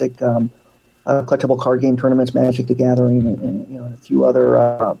fantastic collectible card game tournaments, Magic the Gathering, and a few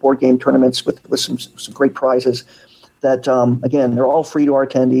other board game tournaments with some great prizes that, again, they're all free to our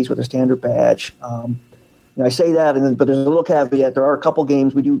attendees with a standard badge. I say that, but there's a little caveat. There are a couple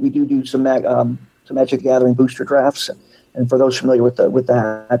games we do some Magic the Gathering booster drafts, And for those familiar with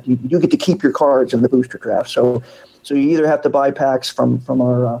that, you do get to keep your cards in the booster draft. So you either have to buy packs from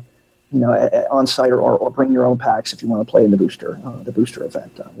our on site or bring your own packs if you want to play in the booster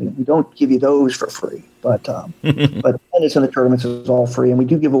event. We don't give you those for free, but attendance in the tournaments is all free, and we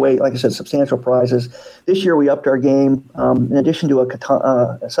do give away, like I said, substantial prizes. This year we upped our game. In addition to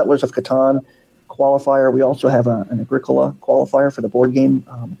a Settlers of Catan qualifier, we also have an Agricola qualifier for the board game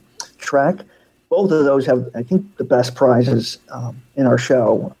track. Both of those have, I think, the best prizes in our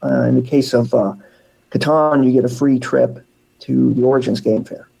show. In the case of Catan, you get a free trip to the Origins Game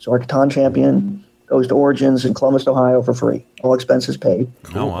Fair. So our Catan champion goes to Origins in Columbus, Ohio for free, all expenses paid.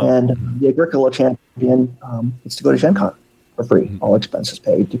 Oh, wow. And the Agricola champion gets to go to Gen Con for free, all expenses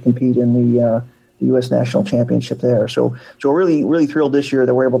paid, to compete in the U.S. National Championship there. So we're really, really thrilled this year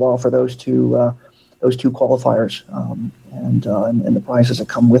that we're able to offer those two qualifiers and the prizes that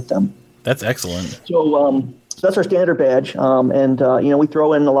come with them. That's excellent. So that's our standard badge, we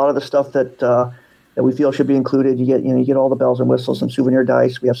throw in a lot of the stuff that we feel should be included. You get all the bells and whistles, some souvenir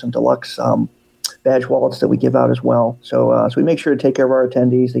dice. We have some deluxe badge wallets that we give out as well. So we make sure to take care of our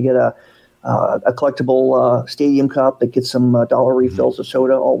attendees. They get a collectible stadium cup that gets some dollar refills of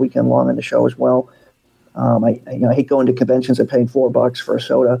soda all weekend long in the show as well. I hate going to conventions and paying $4 for a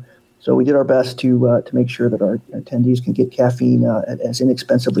soda. So we did our best to make sure that our attendees can get caffeine as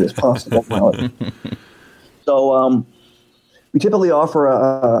inexpensively as possible. So we typically offer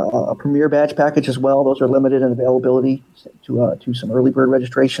a premier badge package as well. Those are limited in availability to some early bird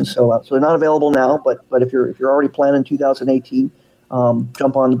registrations. So they're not available now, but if you're already planning 2018,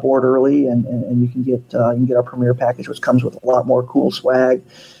 jump on the board early and you can get our premier package, which comes with a lot more cool swag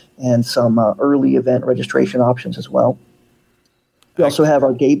and some early event registration options as well. We also have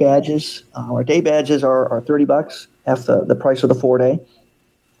our day badges. Our day badges are $30, half the price of the 4-day.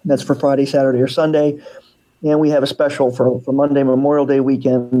 That's for Friday, Saturday, or Sunday. And we have a special for Monday, Memorial Day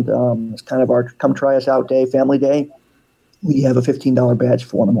weekend. It's kind of our come try us out day, family day. We have a $15 badge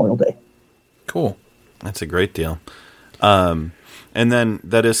for Memorial Day. Cool. That's a great deal. And then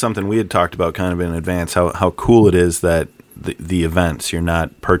that is something we had talked about kind of in advance, how cool it is that the events, you're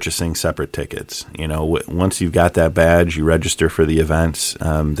not purchasing separate tickets. Once you've got that badge, you register for the events.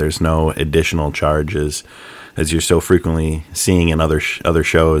 There's no additional charges. As you're so frequently seeing in other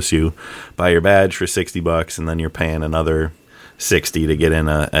shows, you buy your badge for $60 and then you're paying another $60 to get in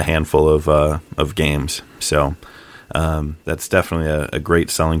a handful of games. So that's definitely a great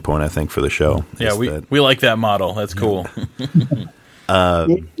selling point, I think, for the show. Yeah, we like that model. That's cool.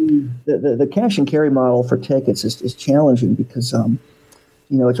 The cash and carry model for tickets is challenging because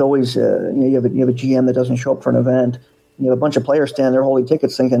it's always you have a GM that doesn't show up for an event. You have a bunch of players standing there holding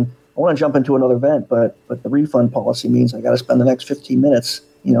tickets, thinking, I want to jump into another event, but the refund policy means I got to spend the next 15 minutes,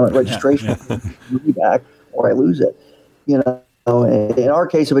 at registration, back, or I lose it. In our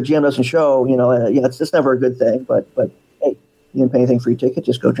case, if a GM doesn't show, it's never a good thing. But hey, you didn't pay anything for your ticket.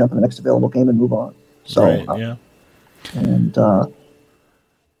 Just go jump in the next available game and move on. So, right, yeah. And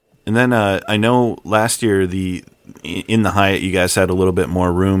then I know last year in the Hyatt you guys had a little bit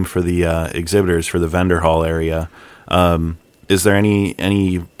more room for the exhibitors for the vendor hall area. Is there any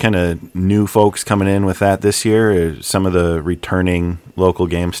kind of new folks coming in with that this year? Or some of the returning local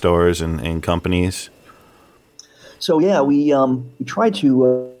game stores and companies? So yeah, we try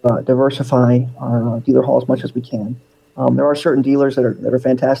to diversify our dealer hall as much as we can. There are certain dealers that are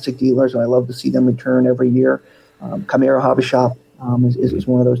fantastic dealers, and I love to see them return every year. Chimera Hobby Shop is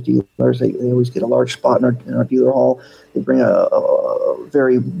one of those dealers. They always get a large spot in our dealer hall. They bring a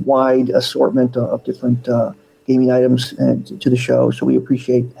very wide assortment of different gaming items to the show, so we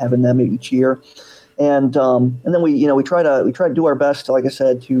appreciate having them each year. And then we try to do our best, like I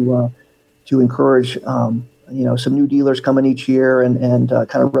said, to encourage some new dealers coming each year and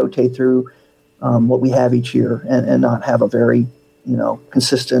kind of rotate through what we have each year and not have a very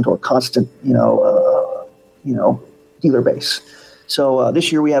consistent or constant dealer base. So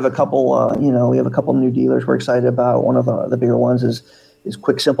this year we have a couple new dealers we're excited about. One of the bigger ones is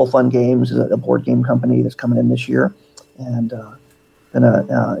Quick Simple Fun Games, is a board game company that's coming in this year, and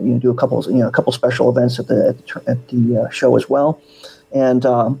gonna do a couple special events at the show as well. And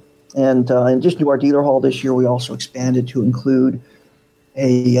in addition to our dealer hall this year, we also expanded to include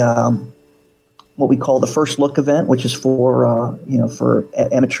a what we call the First Look event, which is for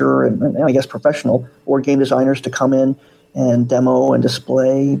amateur and I guess professional board game designers to come in and demo and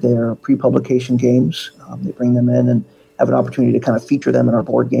display their pre-publication games. They bring them in and have an opportunity to kind of feature them in our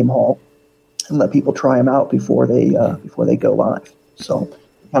board game hall and let people try them out before they go live. So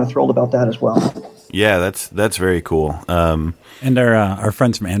I'm kind of thrilled about that as well. Yeah, that's very cool. And our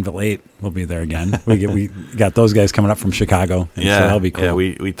friends from Anvil 8 will be there again. We got those guys coming up from Chicago. Yeah, so that'll be cool. Yeah,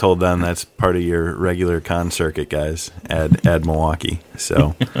 we told them that's part of your regular con circuit, guys. At Milwaukee.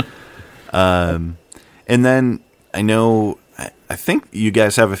 So, and then I know I think you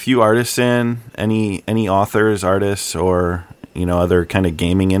guys have a few artists in. Any authors, artists, or other kind of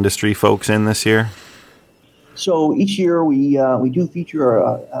gaming industry folks in this year? So each year we do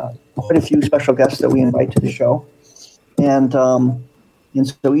feature quite a few special guests that we invite to the show, and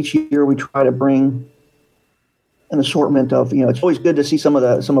so each year we try to bring an assortment of it's always good to see some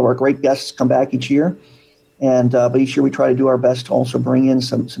of our great guests come back each year, and but each year we try to do our best to also bring in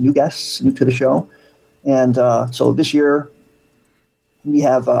some new guests new to the show, and so this year we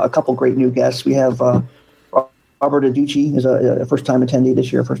have a couple great new guests. We have Robert Aducci is a first time attendee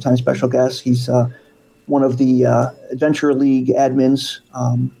this year, first time special guest. He's one of the Adventure League admins,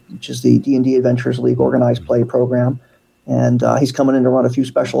 which is the D&D Adventures League organized play program. And he's coming in to run a few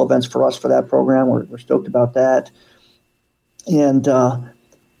special events for us for that program. We're stoked about that. And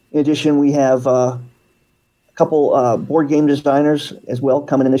in addition, we have a couple board game designers as well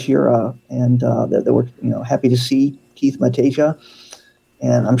coming in this year, and that we're happy to see. Keith Mateja,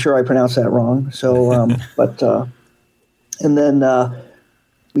 and I'm sure I pronounced that wrong. So, and then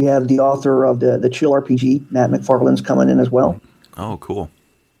we have the author of the Chill RPG, Matt McFarlane's coming in as well. Oh, cool.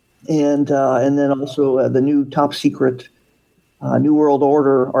 And then also the new top secret New World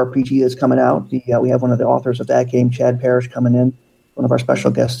Order RPG that's coming out. We have one of the authors of that game, Chad Parrish, coming in, one of our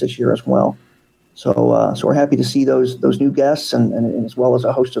special guests this year as well. So we're happy to see those new guests and as well as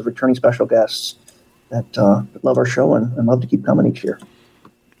a host of returning special guests that love our show and love to keep coming each year.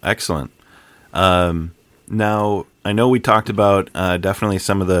 Excellent. Now, I know we talked about definitely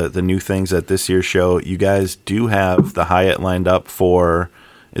some of the new things at this year's show. You guys do have the Hyatt lined up for,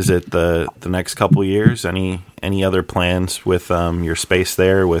 is it the next couple of years? Any other plans with your space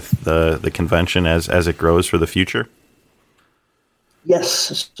there, with the convention as it grows for the future?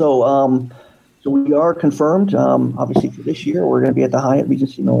 Yes. So we are confirmed. Obviously, for this year, we're going to be at the Hyatt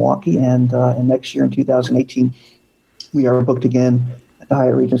Regency Milwaukee, and next year in 2018, we are booked again at the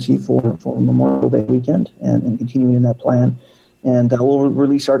Hyatt Regency for Memorial Day weekend, and continuing in that plan. And we'll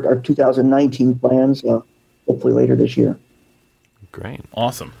release our 2019 plans hopefully later this year. Great.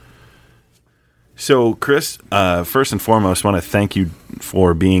 Awesome. So, Chris, first and foremost, want to thank you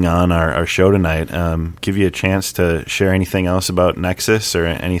for being on our show tonight. Give you a chance to share anything else about Nexus or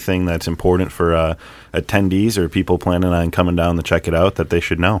anything that's important for attendees or people planning on coming down to check it out that they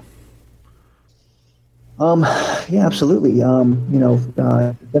should know. Yeah, absolutely.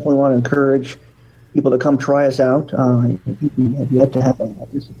 Definitely want to encourage people to come try us out. If we have yet to have a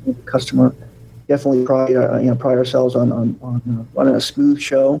disappointed customer, definitely pride ourselves on running a smooth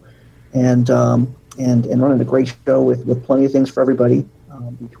show and running a great show with plenty of things for everybody.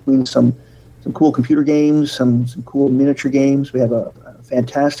 Between some cool computer games, some cool miniature games. We have a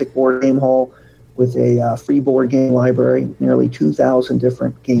fantastic board game hall with a free board game library, nearly 2,000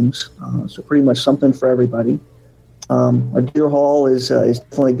 different games. So pretty much something for everybody. Our dealer hall is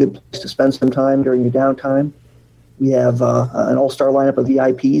definitely a good place to spend some time during your downtime. We have an all-star lineup of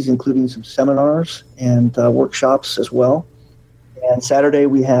VIPs, including some seminars and workshops as well. And Saturday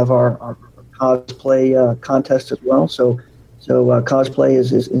we have our cosplay contest as well. So cosplay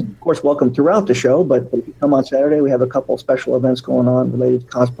is of course welcome throughout the show, but if you come on Saturday, we have a couple of special events going on related to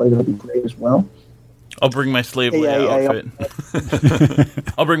cosplay that'll be great as well. I'll bring my slave Leia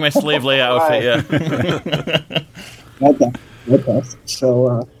outfit. I'll bring my slave Leia outfit, yeah. Okay.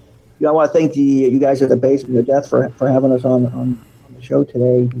 So I want to thank you guys at the Basement of Death for having us on the show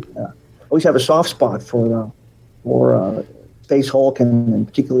today. Always have a soft spot for Space Hulk and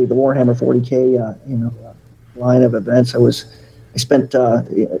particularly the Warhammer 40K line of events. I spent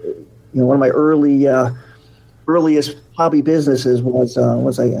one of my earliest hobby businesses was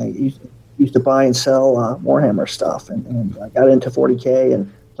I used to buy and sell Warhammer stuff, and I got into 40K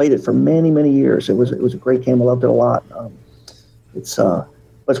and played it for many, many years. It was a great game. I loved it a lot. It's one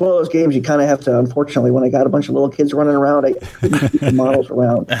of those games you kind of have to, unfortunately, when I got a bunch of little kids running around, I couldn't keep the models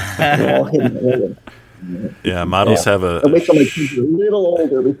around. They're all hidden. Yeah, models have a... I wait till my kids are a little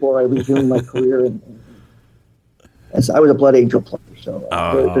older before I resume my career. And so I was a Blood Angel player, so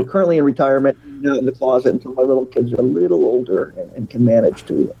they're currently in retirement, in the closet until my little kids are a little older and can manage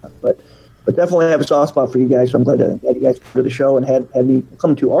to. But definitely have a soft spot for you guys. So I'm glad you guys come to the show and had me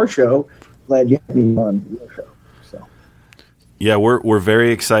come to our show. Glad you had me on your show. So yeah, we're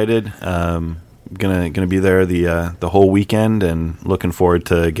very excited. Gonna be there the whole weekend and looking forward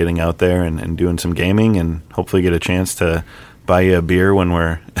to getting out there and doing some gaming and hopefully get a chance to buy you a beer when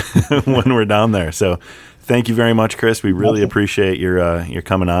we're when we're down there. So thank you very much, Chris. We really appreciate your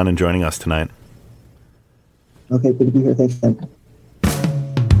coming on and joining us tonight. Okay, good to be here. Thanks, Ben.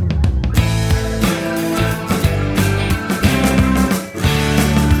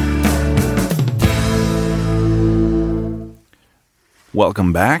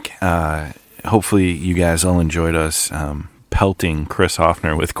 Welcome back. Hopefully you guys all enjoyed us pelting Chris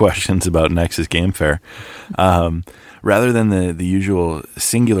Hoffner with questions about Nexus Game Fair. Rather than the usual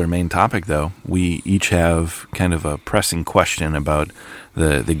singular main topic, though, we each have kind of a pressing question about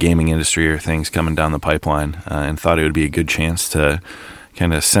the gaming industry or things coming down the pipeline, and thought it would be a good chance to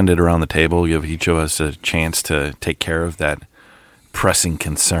kind of send it around the table, give each of us a chance to take care of that pressing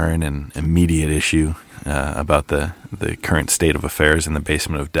concern and immediate issue about the current state of affairs in the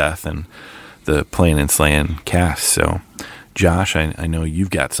basement of death and the Playing and Slaying cast. So, Josh, I know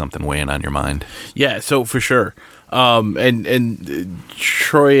you've got something weighing on your mind. Yeah, so for sure. And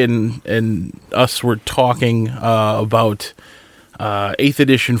Troy and us were talking about 8th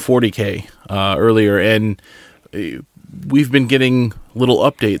edition 40K earlier, and we've been getting little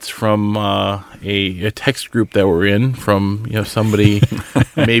updates from a text group that we're in from somebody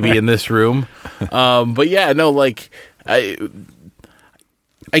maybe in this room. But yeah, no, like I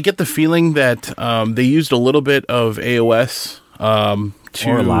get the feeling that they used a little bit of AOS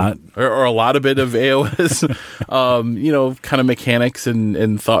or a lot of bit of AOS, kind of mechanics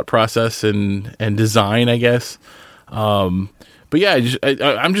and thought process and design, I guess. But yeah,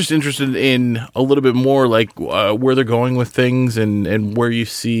 I'm just interested in a little bit more like where they're going with things and where you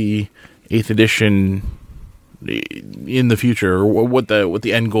see 8th edition in the future, or what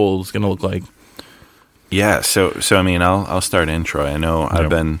the end goal is going to look like. Yeah, so I mean, I'll start in, Troy. I know I've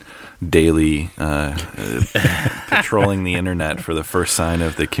been daily patrolling the internet for the first sign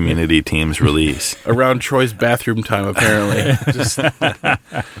of the community team's release. Around Troy's bathroom time, apparently.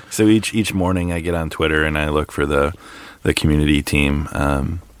 So each morning I get on Twitter and I look for the community team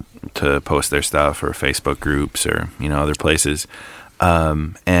to post their stuff, or Facebook groups, or other places.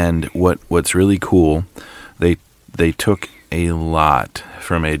 And what's really cool, they took a lot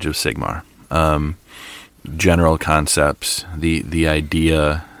from Age of Sigmar. General concepts, the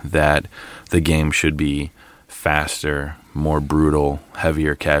idea that the game should be faster, more brutal,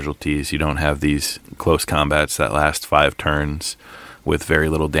 heavier casualties. You don't have these close combats that last 5 turns with very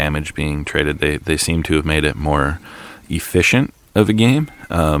little damage being traded. They seem to have made it more efficient of a game.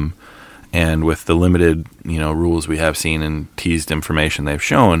 And with the limited, rules we have seen and teased information they've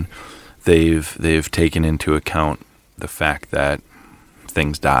shown, they've taken into account the fact that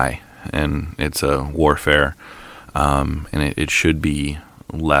things die and it's a warfare, and it should be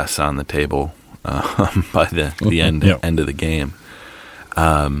less on the table by the end of the game.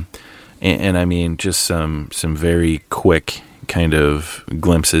 And I mean, just some very quick kind of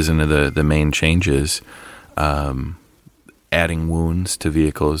glimpses into the main changes. Adding wounds to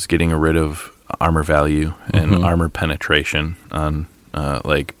vehicles, getting rid of armor value and armor penetration on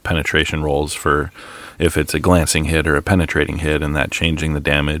like penetration rolls for if it's a glancing hit or a penetrating hit, and that changing the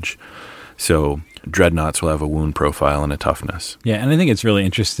damage. So dreadnoughts will have a wound profile and a toughness. Yeah, and I think it's really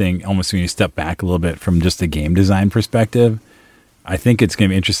interesting almost when you step back a little bit from just a game design perspective. I think it's going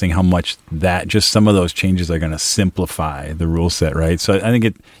to be interesting how much that just some of those changes are going to simplify the rule set, right? So I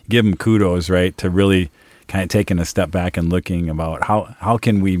think give them kudos, right, to really kind of taking a step back and looking about how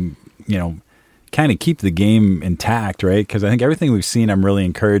can we, kind of keep the game intact, right? Because I think everything we've seen, I'm really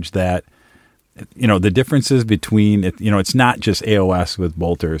encouraged that, the differences between it, it's not just AOS with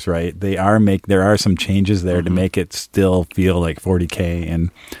bolters, right? There are some changes there to make it still feel like 40K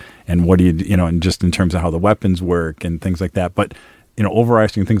and what do you, and just in terms of how the weapons work and things like that. But,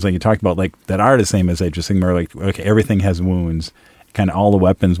 overarching things like you talked about, like that are the same as Age of Sigmar, like, okay, everything has wounds, kind of all the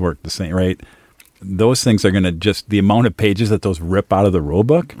weapons work the same, right? Those things are going to just, the amount of pages that those rip out of the rule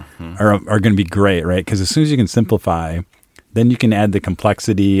book are going to be great, right? Because as soon as you can simplify, then you can add the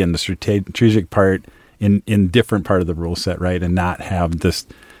complexity and the strategic part in different part of the rule set, right? And not have this,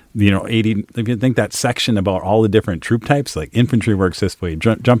 80, if you think that section about all the different troop types, like infantry works this way,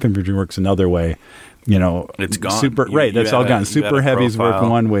 jump infantry works another way, it's gone. That's all gone. Super heavies work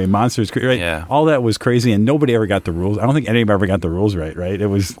one way, monsters, right? Yeah. All that was crazy, and nobody ever got the rules. I don't think anybody ever got the rules right? It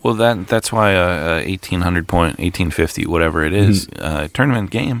was that's why 1800 point, 1850, whatever it is,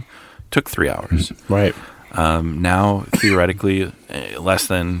 tournament game took 3 hours. Right. Now theoretically, less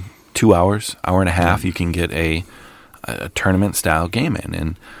than 2 hours, hour and a half, you can get a tournament style game in,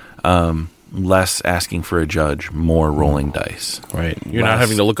 and less asking for a judge, more rolling dice. Right. You're not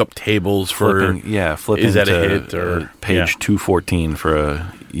having to look up tables flipping is that a hit or page 214 for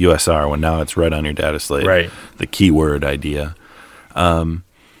a USR when now it's right on your data slate. Right. The keyword idea.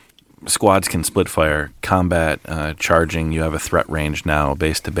 Squads can split fire, combat, charging. You have a threat range now.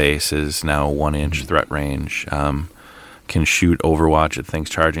 Base to base is now 1 inch threat range. Can shoot Overwatch at things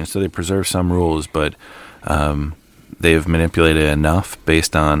charging. So they preserve some rules, but they've manipulated enough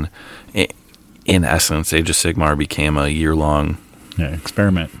based on, in essence, Age of Sigmar became a year-long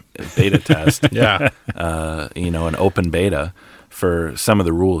experiment, beta test. Yeah. An open beta for some of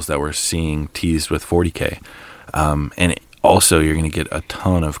the rules that we're seeing teased with 40K. Also, you're going to get a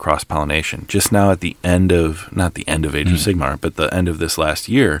ton of cross-pollination. Just now at the end of, not the end of Age of Sigmar, but the end of this last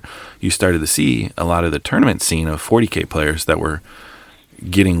year, you started to see a lot of the tournament scene of 40K players that were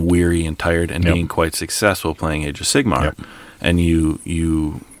getting weary and tired and being quite successful playing Age of Sigmar. Yep. And you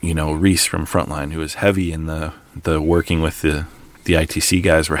know, Reese from Frontline, who was heavy in the working with the ITC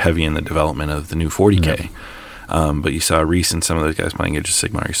guys, were heavy in the development of the new 40K. But you saw Reese and some of those guys playing Age of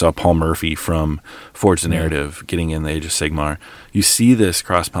Sigmar. You saw Paul Murphy from Forge the Narrative getting in the Age of Sigmar. You see this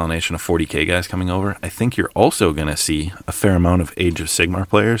cross-pollination of 40K guys coming over. I think you're also going to see a fair amount of Age of Sigmar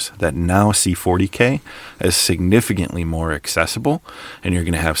players that now see 40K as significantly more accessible, and you're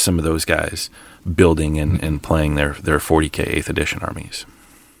going to have some of those guys building and playing their 40K 8th edition armies.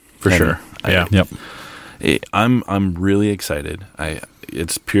 For sure. I'm really excited.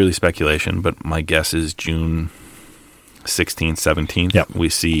 It's purely speculation, but my guess is June 16th, 17th, we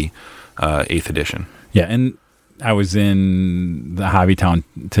see 8th edition. Yeah, and I was in the Hobby Town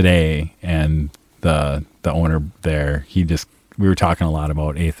today, and the owner there, we were talking a lot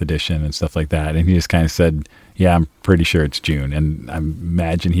about 8th edition and stuff like that, and he just kind of said, yeah, I'm pretty sure it's June, and I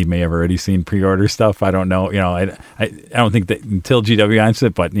imagine he may have already seen pre-order stuff. I don't know. I don't think that until GW announced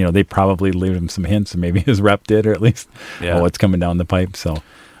it, but they probably leave him some hints, and maybe his rep did, or at least what's coming down the pipe. So,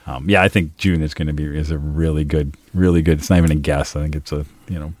 I think June is going to is a really good. It's not even a guess. I think it's a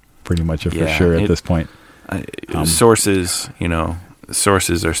pretty much a for sure at this point. Sources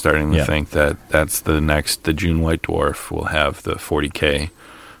are starting to think that that's the June White Dwarf will have the 40K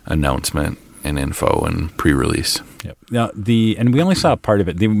announcement and info and pre-release. Yep. Now and we only saw part of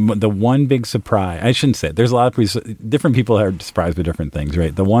it. The one big surprise, I shouldn't say it. There's a lot of different people are surprised with different things,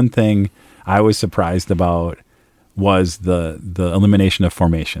 right? The one thing I was surprised about was the elimination of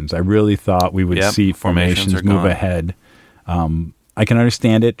formations. I really thought we would see formations move ahead. I can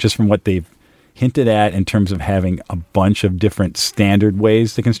understand it just from what they've hinted at in terms of having a bunch of different standard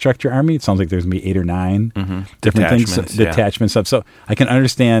ways to construct your army. It sounds like there's going to be 8 or 9 different things, detachment stuff. So I can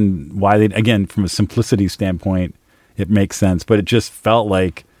understand why they, again, from a simplicity standpoint, it makes sense, but it just felt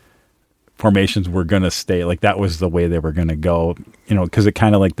like formations were going to stay, like that was the way they were going to go, because it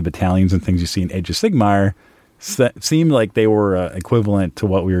kind of like the battalions and things you see in Age of Sigmar seemed like they were equivalent to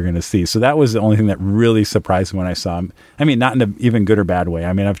what we were going to see. So that was the only thing that really surprised me when I saw them. I mean, not in an even good or bad way.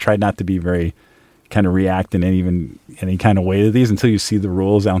 I mean, I've tried not to be very kind of react in any kind of way to these until you see the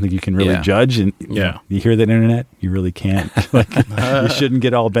rules. I don't think you can really judge. And you hear that internet, you really can't. You shouldn't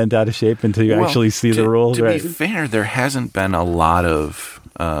get all bent out of shape until you actually see the rules. To be fair, there hasn't been a lot of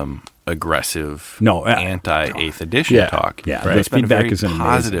aggressive anti-8th edition talk. Yeah, right? It's been very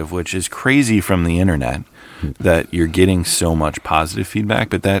positive, which is crazy from the internet that you're getting so much positive feedback,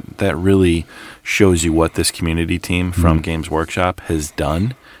 but that really shows you what this community team from Games Workshop has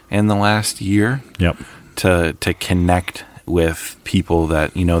done in the last year to connect with people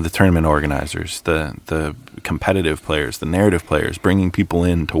that, the tournament organizers, the competitive players, the narrative players, bringing people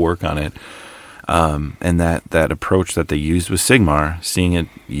in to work on it. And that approach that they used with Sigmar, seeing it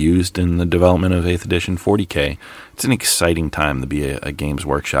used in the development of 8th edition 40K, it's an exciting time to be a Games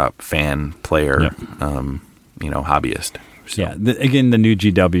Workshop fan, player, hobbyist. So. Yeah, again, the new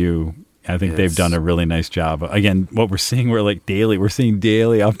GW, I think they've done a really nice job. Again, what we're seeing, we're seeing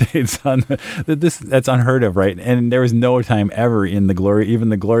daily updates on that's unheard of, right? And there was no time ever in the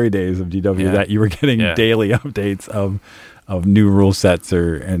glory days of GW that you were getting daily updates of new rule sets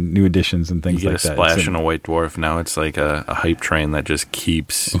and new additions and things like that. You get a splash in a White Dwarf. Now it's like a hype train that just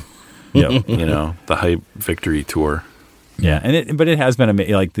keeps, the hype victory tour. Yeah, but it has been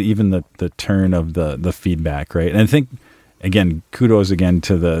amazing. Like even the turn of the feedback, right? And I think again, kudos again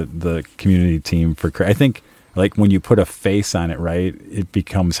to the community team for. I think like when you put a face on it, right, it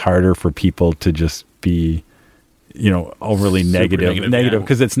becomes harder for people to just be, overly negative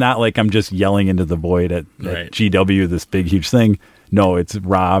because it's not like I'm just yelling into the void at GW, this big huge thing. No, it's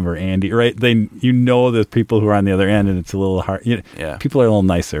Rob or Andy, right? The people who are on the other end, and it's a little hard. People are a little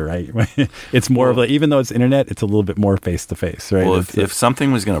nicer, right? It's more of like, even though it's internet, it's a little bit more face to face, right? Well, if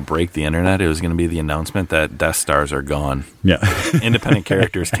something was going to break the internet, it was going to be the announcement that Death Stars are gone. Yeah, independent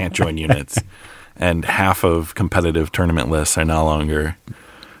characters can't join units, and half of competitive tournament lists are no longer,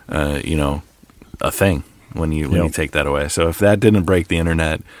 a thing. when you take that away. So if that didn't break the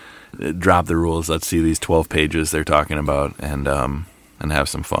internet, drop the rules. Let's see these 12 pages they're talking about and have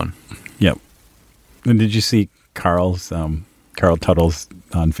some fun. Yep. And did you see Carl Tuttle's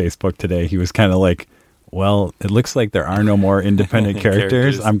on Facebook today? He was kind of like, well, it looks like there are no more independent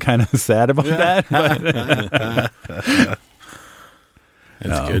characters. I'm kind of sad about that. But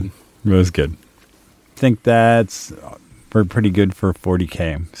That's good. It was good. I think we're pretty good for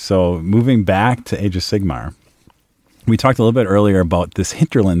 40K. So moving back to Age of Sigmar, we talked a little bit earlier about this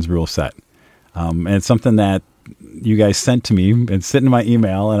Hinterlands rule set. And it's something that you guys sent to me. It's sitting in my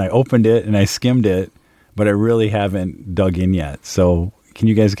email, and I opened it and I skimmed it, but I really haven't dug in yet. So can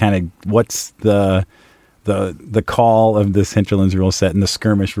you guys kind of, what's the call of this Hinterlands rule set and the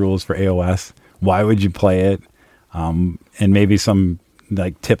skirmish rules for AOS? Why would you play it? And maybe some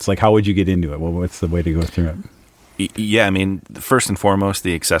like tips, like how would you get into it? Well, what's the way to go through it? Yeah, I mean, first and foremost,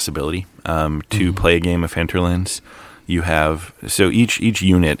 the accessibility to play a game of Hinterlands. You have, so each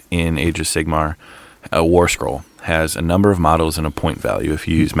unit in Age of Sigmar, a War Scroll, has a number of models and a point value if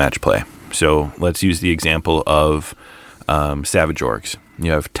you use match play. So let's use the example of Savage Orcs.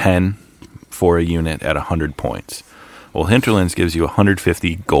 You have 10 for a unit at 100 points. Well, Hinterlands gives you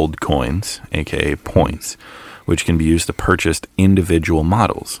 150 gold coins, aka points, which can be used to purchase individual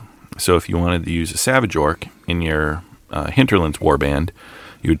models. So if you wanted to use a Savage Orc in your Hinterlands warband,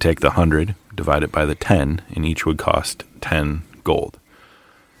 you would take the 100, divide it by the 10, and each would cost 10 gold.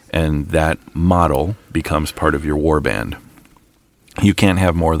 And that model becomes part of your warband. You can't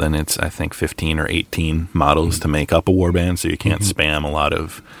have more than, I think, 15 or 18 models to make up a warband, so you can't spam a lot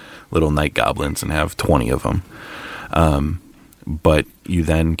of little night goblins and have 20 of them. But you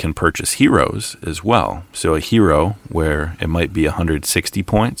then can purchase heroes as well. So a hero where it might be 160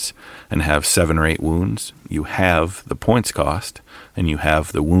 points and have 7 or 8 wounds, you have the points cost and you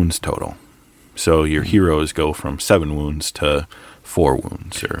have the wounds total. So your heroes go from 7 wounds to 4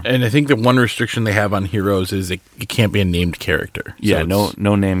 wounds. And I think the one restriction they have on heroes is it can't be a named character. Yeah, no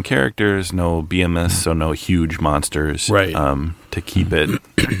named characters, no BMS, so no huge monsters. Right. To keep it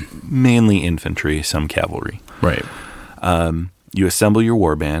mainly infantry, some cavalry. Right. You assemble your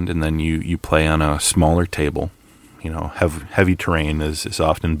warband, and then you play on a smaller table. Heavy terrain is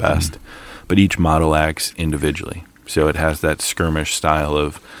often best, but each model acts individually. So it has that skirmish style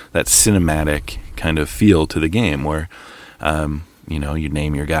of that cinematic kind of feel to the game where, you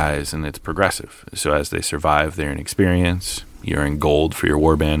name your guys and it's progressive. So as they survive, they're in experience. You're in gold for your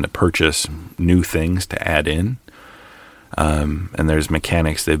warband to purchase new things to add in. And there's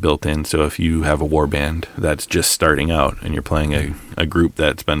mechanics they've built in. So if you have a warband that's just starting out and you're playing a group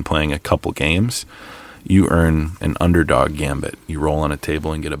that's been playing a couple games, you earn an underdog gambit. You roll on a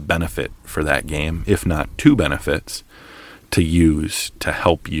table and get a benefit for that game, if not 2 benefits, to use to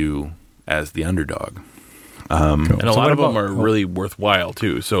help you as the underdog. And a lot of them are really worthwhile,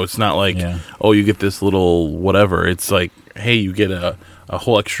 too. So it's not like, you get this little whatever. It's like, hey, you get a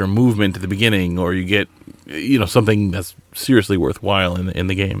whole extra movement at the beginning, or you get something that's seriously worthwhile in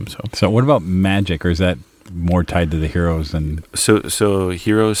the game. So what about magic, or is that more tied to the heroes? And so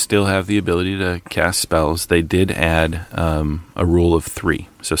heroes still have the ability to cast spells. They did add a rule of 3.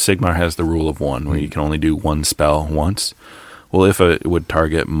 So Sigmar has the rule of 1, where you can only do 1 spell once. Well, if it would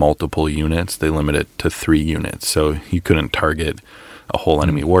target multiple units, they limit it to 3 units. So you couldn't target a whole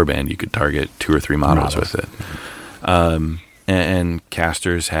enemy warband. You could target 2 or 3 models with it. And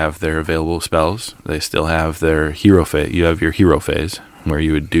casters have their available spells. They still have their hero phase. You have your hero phase, where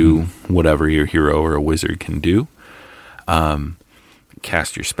you would do whatever your hero or a wizard can do.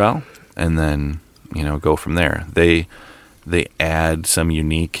 Cast your spell, and then go from there. They add some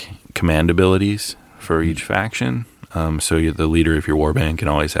unique command abilities for each faction. So the leader of your warband can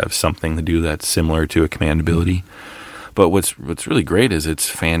always have something to do that's similar to a command ability. But what's really great is it's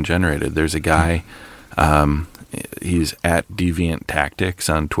fan generated. There's a guy. He's at Deviant Tactics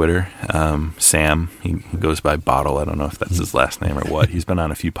on Twitter. Sam, he goes by Bottle. I don't know if that's his last name or what. He's been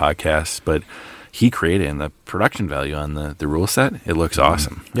on a few podcasts, but he created, and the production value on the rule set, it looks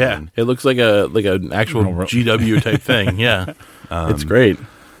awesome. Yeah, it looks like an actual GW type thing. Yeah, it's great.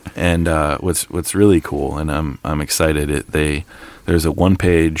 And what's really cool, and I'm excited. There's a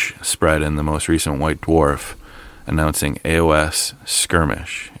 1-page spread in the most recent White Dwarf announcing AOS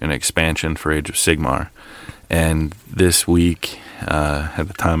Skirmish, an expansion for Age of Sigmar. And this week, at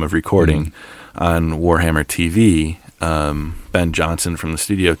the time of recording, on Warhammer TV, Ben Johnson from the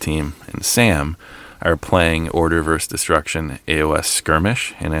studio team and Sam are playing Order vs. Destruction AOS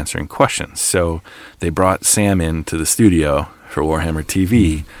Skirmish and answering questions. So they brought Sam into the studio for Warhammer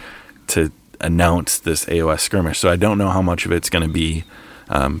TV to announce this AOS Skirmish. So I don't know how much of it's going to be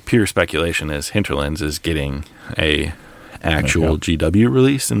Pure speculation is Hinterlands is getting a actual GW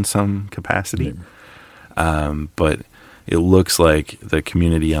release in some capacity. But it looks like the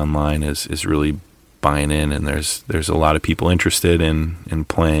community online is really buying in, and there's a lot of people interested in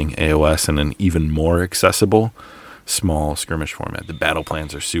playing AOS in an even more accessible small skirmish format. The battle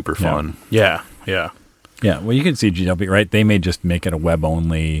plans are super fun. Yeah. Yeah, well, you can see GW, right? They may just make it a web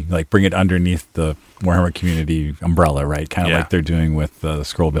only, like bring it underneath the Warhammer Community umbrella, right? Kind of like they're doing with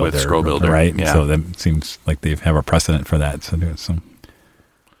Scroll Builder. With Scroll Builder, right? Yeah. So that seems like they have a precedent for that. So there's some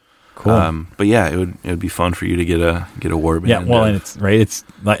cool. But yeah, it would be fun for you to get a warband. Yeah, well, and it's right. It's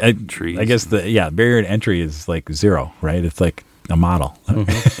like trees. I guess barrier to entry is like 0, right? It's like a model.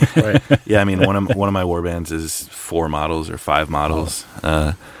 Right. Yeah, I mean one of my warbands is 4 models or 5 models.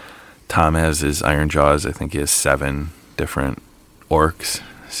 Tom has his Iron Jaws. I think he has 7 different orcs.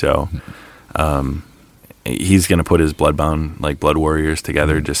 So he's going to put his Bloodbound, like Blood Warriors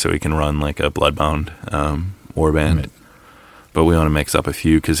together just so he can run like a Bloodbound warband. Right. But we want to mix up a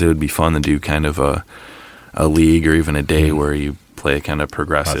few because it would be fun to do kind of a league or even a day where you play a kind of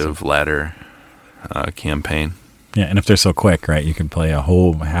progressive ladder campaign. Yeah, and if they're so quick, right, you can play a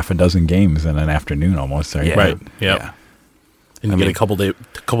whole half a dozen games in an afternoon almost, right? Yeah. Right. Yep. Yeah. And get a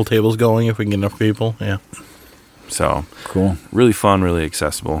couple tables going if we can get enough people. Yeah. So cool. Really fun, really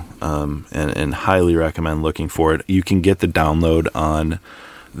accessible, and highly recommend looking for it. You can get the download on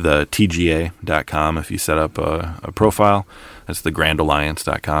the TGA.com if you set up a profile. That's the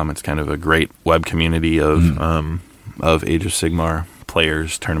grandalliance.com. It's kind of a great web community of Age of Sigmar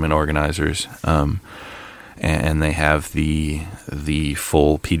players, tournament organizers, and they have the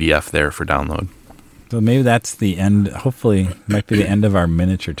full PDF there for download. So maybe that's the end. Hopefully, might be the end of our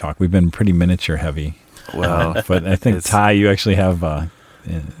miniature talk. We've been pretty miniature heavy. Well, but I think Ty, you actually have an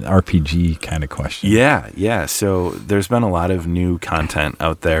RPG kind of question. Yeah. So there's been a lot of new content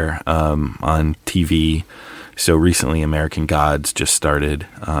out there on TV. So recently, American Gods just started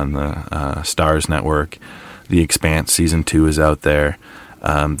on the Stars Network. The Expanse Season 2 is out there.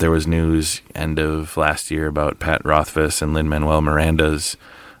 There was news end of last year about Pat Rothfuss and Lin-Manuel Miranda's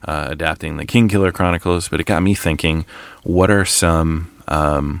adapting the Kingkiller Chronicles, but it got me thinking, what are some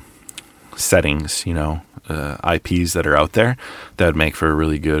settings, IPs that are out there that would make for a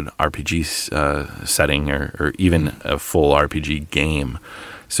really good RPG setting or even a full RPG game?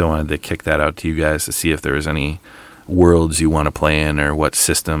 So I wanted to kick that out to you guys to see if there was any worlds you want to play in, or what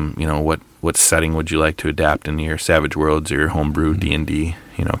system, what setting would you like to adapt into your Savage Worlds or your homebrew D&D,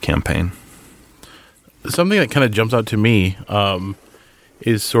 campaign. Something that kind of jumps out to me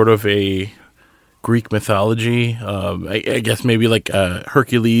is sort of a Greek mythology. I guess maybe like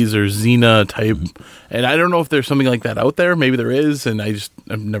Hercules or Xena type. And I don't know if there's something like that out there. Maybe there is, and I've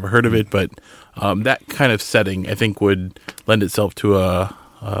never heard of it. But that kind of setting, I think, would lend itself to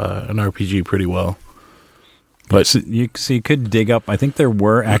an RPG pretty well. But so you could dig up. I think there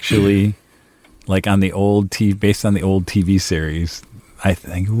were actually like on the old based on the old TV series. I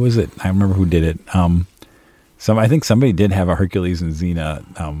think who was it? I remember who did it. I think somebody did have a Hercules and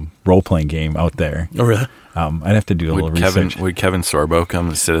Xena role-playing game out there. Oh, really? I'd have to do a little research. Would Kevin Sorbo come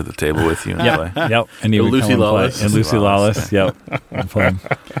and sit at the table with you and play? Yep. And he would Lucy Lawless. And Lucy Lawless, yep.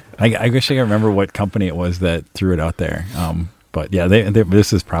 I wish I could remember what company it was that threw it out there. But yeah,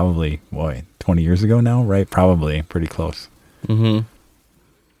 this is probably, 20 years ago now, right? Probably pretty close. Mm-hmm.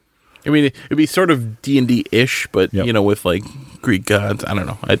 I mean, it'd be sort of D&D-ish, but, with like Greek gods. I don't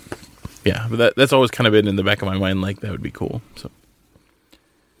know. But that's always kind of been in the back of my mind, like that would be cool. So,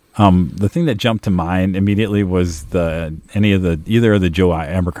 the thing that jumped to mind immediately was either of the Joe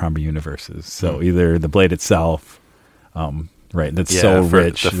Abercrombie universes. So either the Blade itself, right? That's so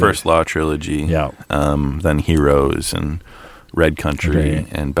rich. The First Law trilogy, then Heroes and Red Country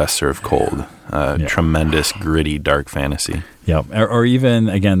and Best Served Cold. Tremendous, gritty, dark fantasy. Yeah, or even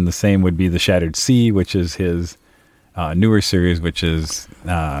again, the same would be the Shattered Sea, which is his newer series, which is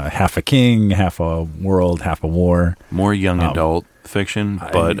half a king, half a world, half a war. More young adult fiction,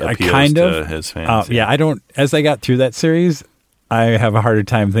 but appeals to his fans. As I got through that series, I have a harder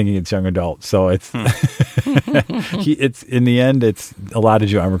time thinking it's young adult. So it's it's in the end, it's a lot of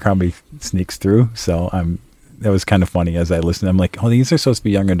Joe Abercrombie sneaks through. So that was kind of funny as I listened. I'm like, oh, these are supposed to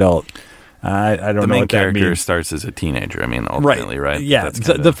be young adult. I don't know. The main what that character means. starts as a teenager. I mean, ultimately, right? Yeah.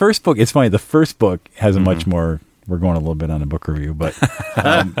 The first book, it's funny. The first book has a much more. We're going a little bit on a book review, but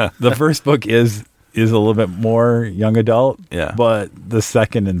the first book is a little bit more young adult. Yeah. But the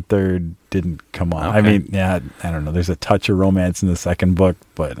second and third didn't come on. Okay. I mean, I don't know. There's a touch of romance in the second book,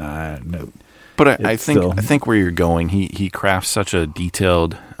 but no. But I think where you're going, he crafts such a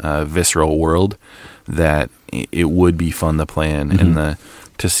detailed, visceral world that it would be fun to play in. And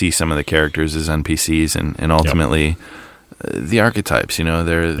to see some of the characters as NPCs and ultimately the archetypes. You know,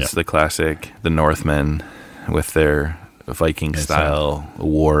 there's the classic, the Northmen with their Viking style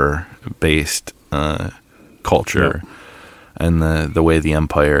war-based culture, and the way the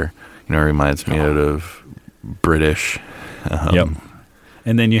Empire, you know, reminds me out of British.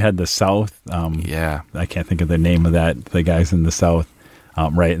 And then you had the South. I can't think of the name of that. The guys in the South,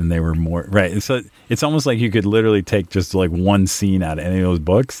 right? And they were more right. So it's almost like you could literally take just like one scene out of any of those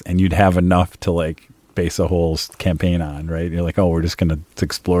books, and you'd have enough to like base a whole campaign on, right? You're like, oh, we're just going to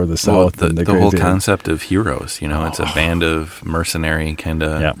explore the South. And the whole concept of heroes. You know, it's a band of mercenary kind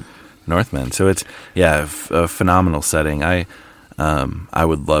of Northmen. So it's a phenomenal setting. I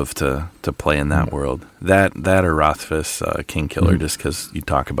would love to play in that world. That or Rothfuss Kingkiller, just because you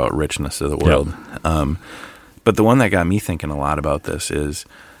talk about richness of the world. But the one that got me thinking a lot about this is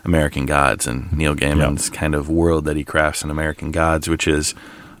American Gods and Neil Gaiman's kind of world that he crafts in American Gods, which is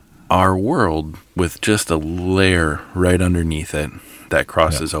our world with just a layer right underneath it that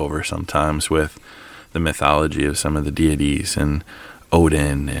crosses over sometimes with the mythology of some of the deities and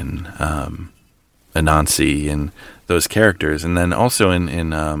Odin and Anansi and those characters. And then also in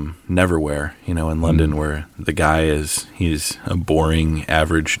Neverwhere, you know, in London, where the guy he's a boring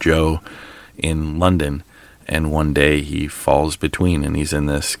average Joe in London, and one day he falls between and he's in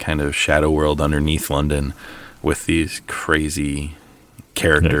this kind of shadow world underneath London with these crazy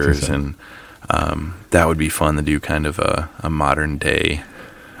characters, and that would be fun to do, kind of a modern day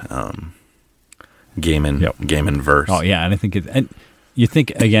Gaiman verse. Oh yeah, and I think you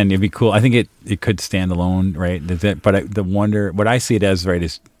think again it'd be cool. I think it could stand alone, right? But the wonder, what I see it as, right,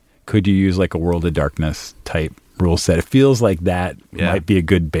 is could you use like a World of Darkness type rule set? It feels like that might be a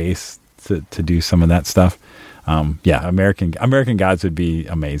good base to do some of that stuff. American Gods would be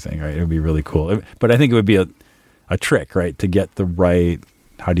amazing, right? It would be really cool. But I think it would be a trick, right, to get the right.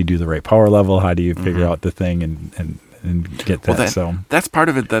 How do you do the right power level? How do you figure out the thing and get that? So that's part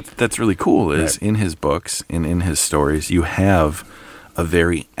of it. That's really cool. Is in his books and in his stories, you have a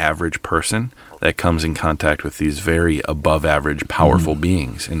very average person that comes in contact with these very above average, powerful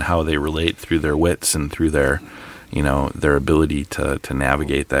beings, and how they relate through their wits and through their, you know, their ability to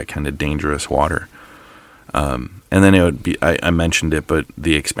navigate that kind of dangerous water. And then it would be, I mentioned it, but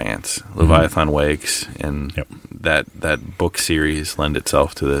The Expanse, Leviathan Wakes, and that book series lend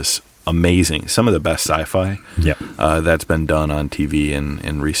itself to this amazing, some of the best sci-fi that's been done on TV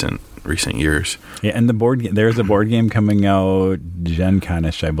in recent years. Yeah, and there's a board game coming out, Gen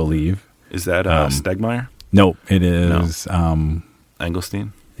Con-ish, I believe. Is that Stegmaier? Nope, it is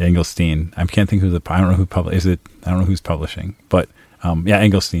Engelstein. I can't think who I don't know who I don't know who's publishing, but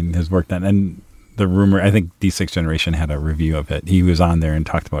Engelstein has worked on, and the rumor, I think D6 Generation had a review of it. He was on there and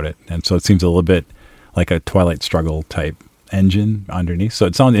talked about it. And so it seems a little bit like a Twilight Struggle type engine underneath. So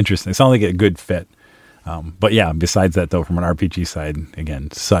it sounds interesting. It sounds like a good fit. But yeah, besides that though, from an RPG side,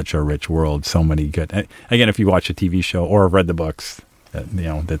 again, such a rich world, so many good. Again, if you watch a TV show or read the books, you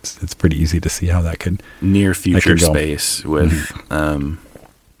know, it's pretty easy to see how that could near future space with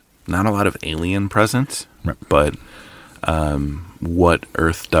not a lot of alien presence, but what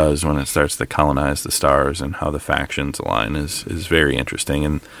Earth does when it starts to colonize the stars and how the factions align is very interesting.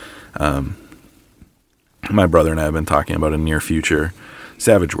 And my brother and I have been talking about a near future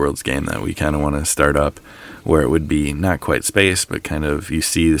Savage Worlds game that we kind of want to start up, where it would be not quite space, but kind of you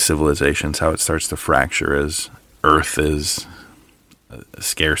see the civilizations, how it starts to fracture as Earth is a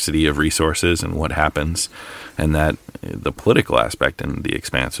scarcity of resources and what happens, and that the political aspect in The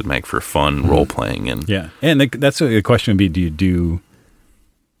Expanse would make for fun role playing. And that's what the question would be.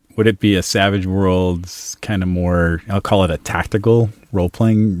 Would it be a Savage Worlds kind of more, I'll call it a tactical role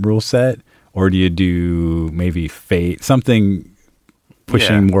playing rule set, or do you do maybe Fate, something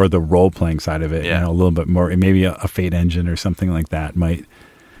pushing more of the role playing side of it, you know, a little bit more, maybe a Fate engine or something like that might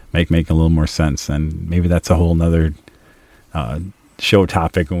make a little more sense. And maybe that's a whole nother show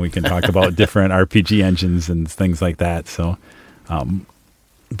topic when we can talk about different RPG engines and things like that. So,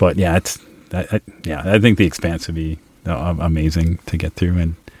 but yeah, I think The Expanse would be amazing to get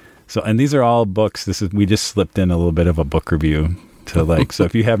through. And these are all books. We just slipped in a little bit of a book review to like, so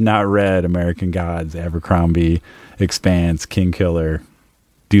if you have not read American Gods, Abercrombie, Expanse, Kingkiller,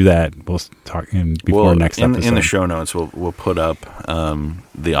 do that. We'll talk before next episode. In the show notes, we'll put up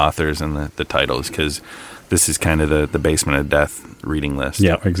the authors and the titles, because this is kind of the Basement of Death reading list.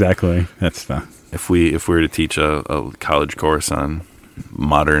 Yeah, exactly. That's if we were to teach a college course on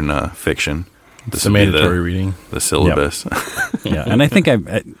modern fiction, this would be mandatory reading, the syllabus. Yeah, and I think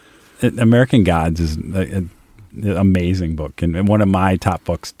American Gods is an amazing book and one of my top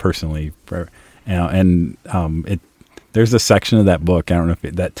books personally. there's a section of that book, I don't know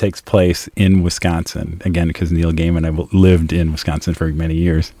if that takes place in Wisconsin, again, because Neil Gaiman, I lived in Wisconsin for many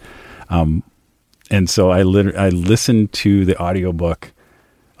years. And so I listened to the audiobook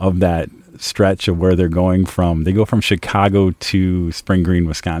of that stretch of where they go from Chicago to Spring Green,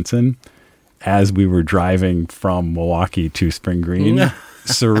 Wisconsin, as we were driving from Milwaukee to Spring Green.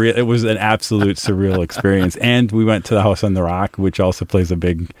 Surreal. It was an absolute surreal experience. And we went to the House on the Rock, which also plays a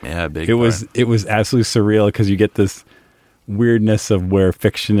big it was absolutely surreal because you get this weirdness of where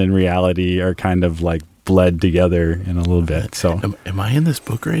fiction and reality are kind of like bled together in a little bit. So am I in this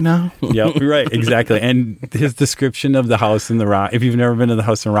book right now? Yeah, right, exactly. And his description of the House in the Rock, if you've never been to the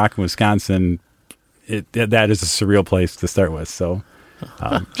House in the Rock in Wisconsin, that is a surreal place to start with. So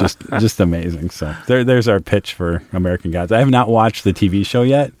just amazing. So there's our pitch for American Gods. I have not watched the TV show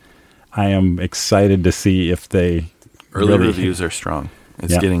yet. I am excited to see if they early reviews are strong.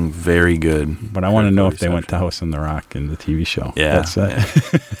 It's getting very good. But I want to know if they went to House on the Rock in the TV show. Yeah. That's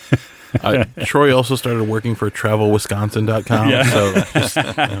it. Troy also started working for TravelWisconsin.com. Yeah. So just,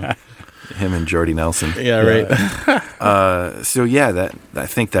 him and Jordy Nelson. Yeah, right. So I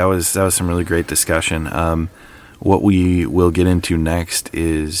think that was some really great discussion. What we will get into next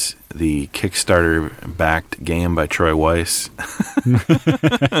is the Kickstarter backed game by Troy Weiss,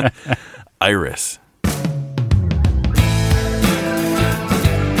 Iris.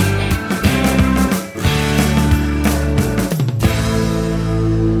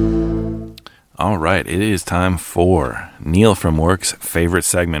 All right, it is time for Neil from Work's favorite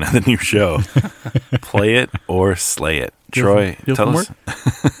segment of the new show, Play It or Slay It. Troy, tell us.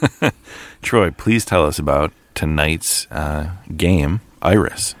 Troy, please tell us about tonight's game,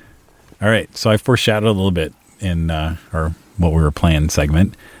 Iris. All right, so I foreshadowed a little bit in our what we were playing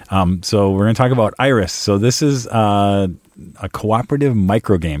segment. So we're going to talk about Iris. So this is a cooperative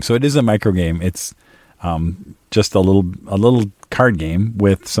micro game. So it is a micro game. It's just a little card game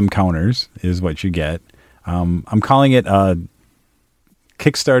with some counters is what you get. I'm calling it a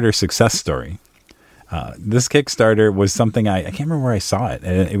Kickstarter success story. This Kickstarter was something I can't remember where I saw it.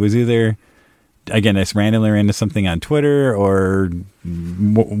 It was either, again, I just randomly ran into something on Twitter or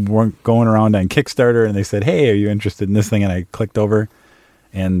going around on Kickstarter and they said, hey, are you interested in this thing? And I clicked over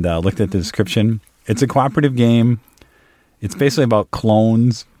and looked at the description. It's a cooperative game. It's basically about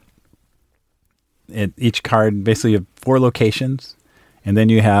clones. Each card, basically you have 4 locations, and then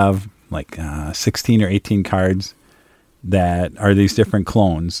you have like 16 or 18 cards that are these different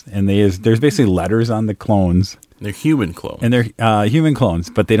clones. And there's basically letters on the clones. They're human clones. And they're human clones,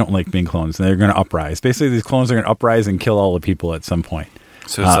 but they don't like being clones. And they're going to uprise. Basically, these clones are going to uprise and kill all the people at some point.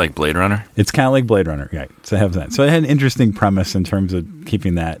 So it's like Blade Runner? It's kind of like Blade Runner, right? So it has that. So it had an interesting premise in terms of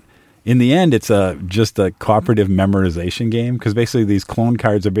keeping that. In the end, it's just a cooperative memorization game because basically these clone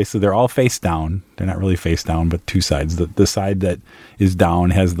cards they're all face down. They're not really face down, but 2 sides. The side that is down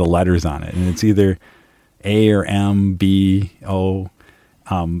has the letters on it, and it's either A or M, B, O.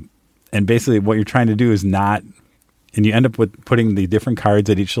 And basically what you're trying to do is and you end up with putting the different cards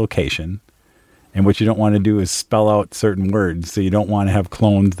at each location. And what you don't want to do is spell out certain words. So you don't want to have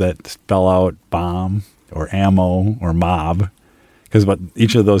clones that spell out bomb or ammo or mob. Because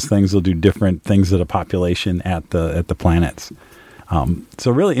each of those things will do different things to the population at the planets.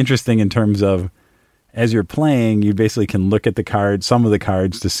 So really interesting in terms of as you're playing, you basically can look at the cards, some of the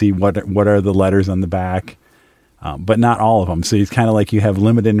cards, to see what are the letters on the back, but not all of them. So it's kind of like you have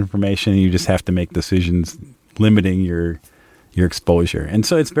limited information, and you just have to make decisions limiting your exposure. And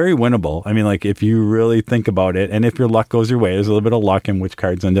so it's very winnable. I mean, like if you really think about it, and if your luck goes your way, there's a little bit of luck in which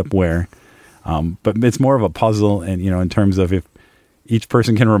cards end up where. But it's more of a puzzle, and in terms of if each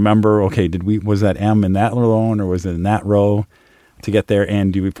person can remember, okay, was that M in that row or was it in that row to get there?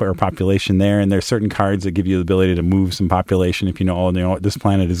 And do we put our population there? And there's certain cards that give you the ability to move some population. If you know what, this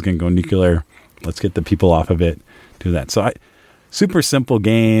planet is going to go nuclear. Let's get the people off of it. Do that. So super simple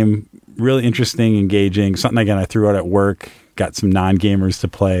game, really interesting, engaging. Something again I threw out at work. Got some non-gamers to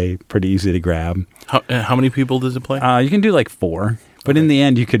play. Pretty easy to grab. How many people does it play? You can do like 4, but in the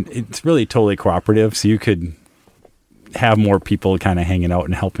end, it's really totally cooperative. So you could have more people kind of hanging out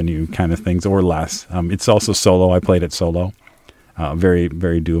and helping you kind of things, or less. It's also solo. I played it solo. Very,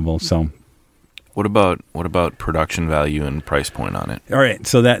 very doable. So what about production value and price point on it? All right.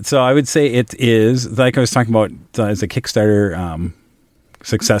 So I would say it is, like I was talking about, as a Kickstarter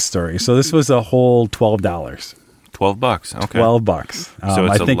success story. So this was a whole $12. $12. Okay. $12. So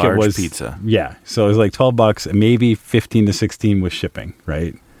it's I think a large it was pizza. Yeah. So it was like $12, maybe 15 to 16 with shipping,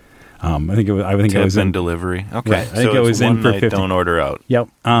 right? I think it was in delivery. Okay, right. I think it was in for 50. Don't order out. Yep.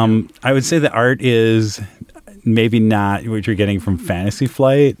 I would say the art is maybe not what you're getting from Fantasy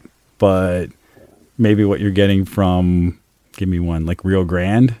Flight, but maybe what you're getting from, give me one, like Rio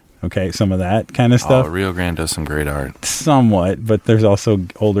Grande. Okay, some of that kind of stuff. Oh, Rio Grande does some great art. Somewhat, but there's also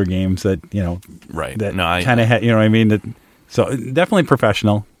older games that, Right. that No, I kind of, you know what I mean? So definitely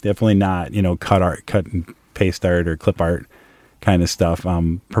professional, definitely not, cut and paste art or clip art kind of stuff.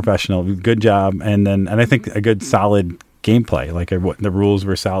 Professional, good job. And I think a good solid gameplay, like the rules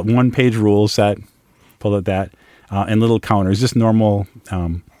were solid. 1-page rule set, pulled at that, and little counters, just normal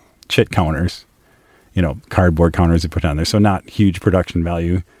chit counters, cardboard counters they put on there. So not huge production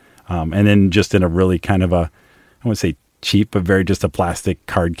value. And then just in a really kind of I wouldn't say cheap, but very just a plastic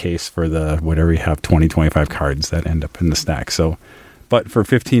card case for the whatever you have, 20, 25 cards that end up in the stack. So, but for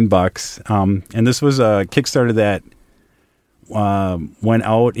 $15, and this was a Kickstarter that went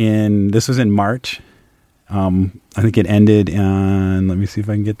out this was in March. I think it ended on, let me see if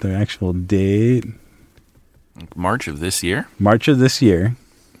I can get the actual date. March of this year? March of this year.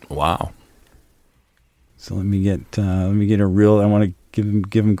 Wow. So let me get a real, I want to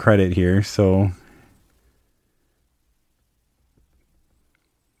give him credit here. So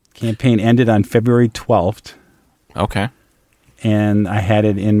campaign ended on February 12th. Okay. And I had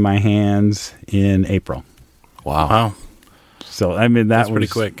it in my hands in April. Wow. So I mean That's was pretty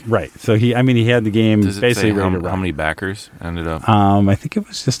quick. Right. So he had the game Does it basically say ready to run. how many backers ended up? I think it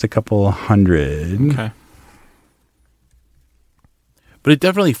was just a couple hundred. Okay. But it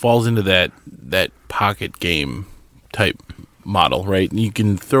definitely falls into that pocket game type model, right? You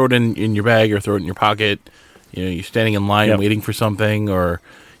can throw it in your bag or throw it in your pocket. You're standing in line waiting for something, or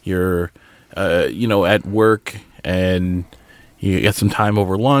you're at work and you get some time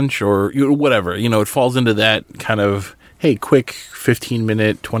over lunch or whatever. It falls into that kind of, hey, quick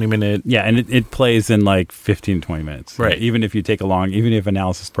 15-minute, 20-minute. Yeah, and it plays in like 15, 20 minutes. Right. Even if you take even if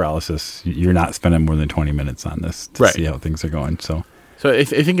analysis paralysis, you're not spending more than 20 minutes on this to see how things are going. So I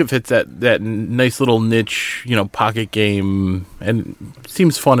think it fits that nice little niche, pocket game, and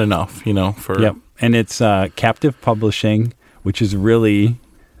seems fun enough, for. Yep, and it's Captive Publishing, which is really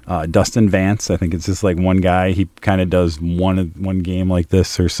Dustin Vance. I think it's just like one guy. He kind of does one game like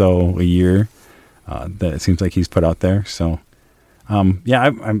this or so a year. That it seems like he's put out there. So, I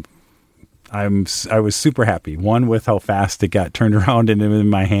was super happy. One, with how fast it got turned around and in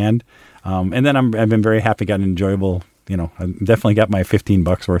my hand, and then I've been very happy. Got an enjoyable. I definitely got my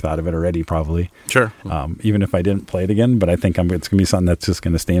 $15 worth out of it already, probably. Sure. Even if I didn't play it again, but I think it's gonna be something that's just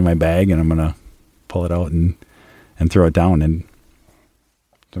gonna stay in my bag, and I'm gonna pull it out and throw it down. And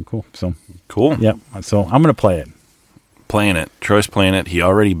so cool. So cool. Yep. So I'm gonna play it. Playing it. Troy's playing it. He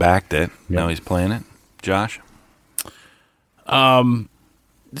already backed it. Yep. Now he's playing it. Josh?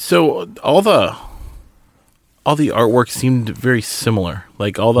 So all the artwork seemed very similar.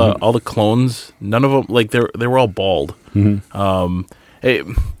 Like all the clones, none of them, like they were all bald. Mm-hmm.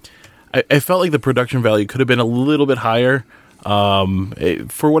 I felt like the production value could have been a little bit higher.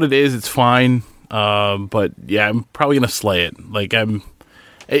 For what it is, it's fine. But yeah, I'm probably gonna slay it. Like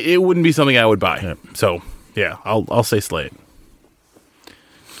it wouldn't be something I would buy. Yep. So yeah, I'll say slay it.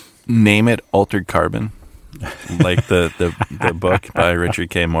 Name it Altered Carbon, like the book by Richard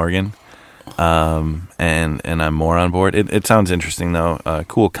K. Morgan. And I'm more on board. It sounds interesting though.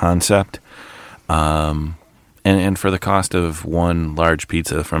 Cool concept. And for the cost of one large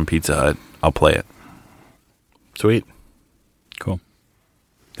pizza from Pizza Hut, I'll play it. Sweet. Cool.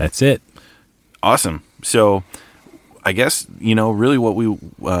 That's it. Awesome. So I guess, really what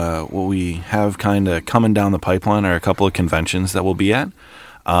we have kind of coming down the pipeline are a couple of conventions that we'll be at,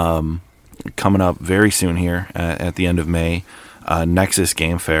 coming up very soon here at the end of May. Nexus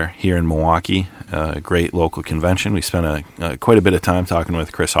Game Fair here in Milwaukee, a great local convention. We spent quite a bit of time talking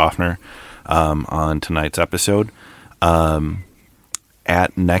with Chris Hoffner on tonight's episode.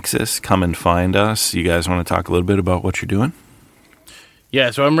 At Nexus, come and find us. You guys want to talk a little bit about what you're doing?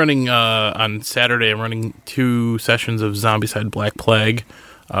 Yeah, so I'm running on Saturday. I'm running 2 sessions of Zombicide Black Plague.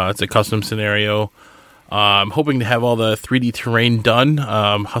 It's a custom scenario. I'm hoping to have all the 3D terrain done.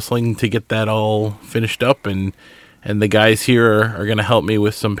 Hustling to get that all finished up, and the guys here are going to help me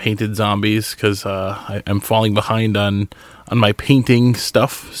with some painted zombies because I'm falling behind on my painting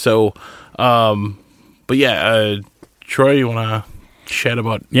stuff. So, but yeah, Troy, you want to chat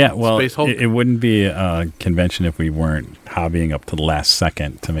about Space Hulk? It wouldn't be a convention if we weren't hobbying up to the last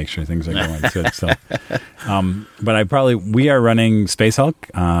second to make sure things are going good. So, but we are running Space Hulk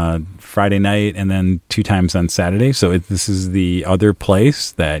Friday night and then 2 times on Saturday. So this is the other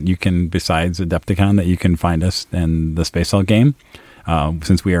place that you can, besides Adepticon, that you can find us in the Space Hulk game.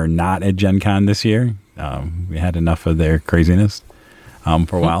 Since we are not at Gen Con this year, we had enough of their craziness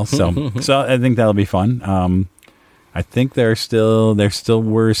for a while. So I think that'll be fun. I think there still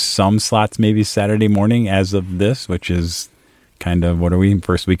were some slots maybe Saturday morning as of this, which is kind of, what are we,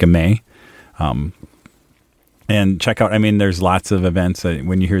 first week of May. And check out, I mean, there's lots of events.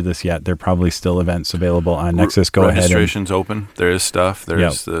 When you hear this yet, there are probably still events available on Nexus. Go ahead. Registration's open. There is stuff.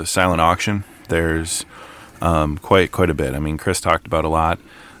 There's the silent auction. There's quite a bit. I mean, Chris talked about a lot.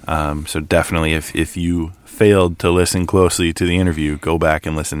 So definitely if you failed to listen closely to the interview, go back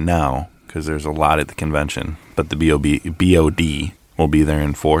and listen now, because there's a lot at the convention. But the BOD will be there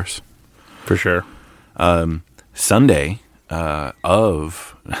in force. For sure. Sunday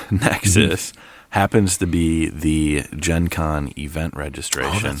of Nexus happens to be the Gen Con event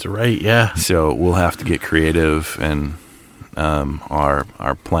registration. Oh, that's right, yeah. So we'll have to get creative and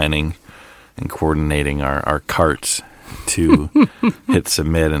our planning and coordinating our carts to hit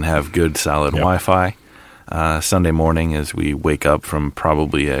submit and have good solid Wi-Fi Sunday morning as we wake up from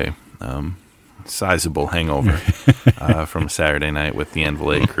probably a sizable hangover from Saturday night with the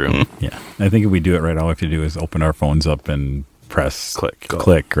Envolate crew. Yeah, I think if we do it right, all we have to do is open our phones up and press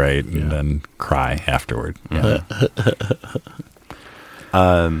click, right, and then cry afterward. Yeah.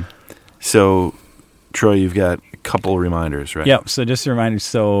 So, Troy, you've got a couple reminders, right? Yep. So just a reminder.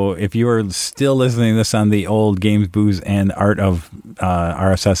 So if you are still listening to this on the old Games, Booze, and Art of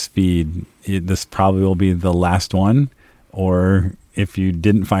RSS feed, this probably will be the last one. Or if you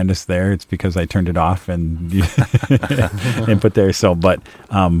didn't find us there, it's because I turned it off and and put there. So, but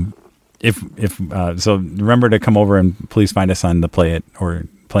so remember to come over and please find us on the Play It or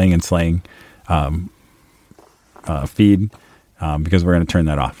Playing and Slaying feed because we're going to turn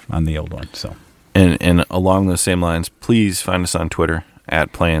that off on the old one. So, and along those same lines, please find us on Twitter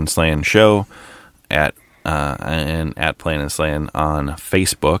at Play and Slaying Show, and at Play and Slaying on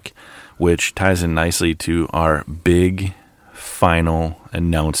Facebook, which ties in nicely to our big final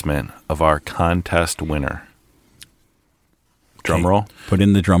announcement of our contest winner. Drum roll. Put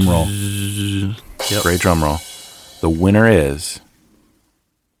in the drum roll. Yep. Great drum roll. The winner is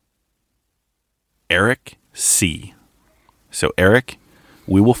Eric C. So, Eric,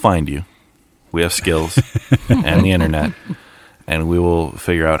 we will find you. We have skills and the internet, and we will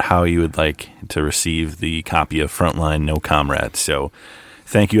figure out how you would like to receive the copy of Frontline No Comrades. So,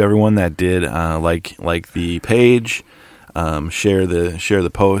 thank you everyone that did like the page, share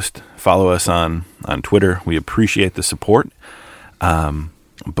the post, follow us on Twitter. We appreciate the support.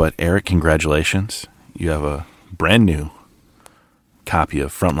 But Eric, congratulations. You have a brand new copy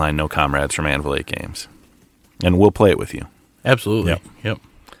of Frontline No Comrades from Anvil 8 Games. And we'll play it with you. Absolutely. Yep.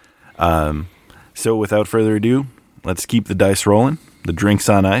 So without further ado, let's keep the dice rolling, the drinks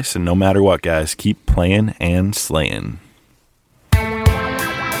on ice, and no matter what, guys, keep playing and slaying.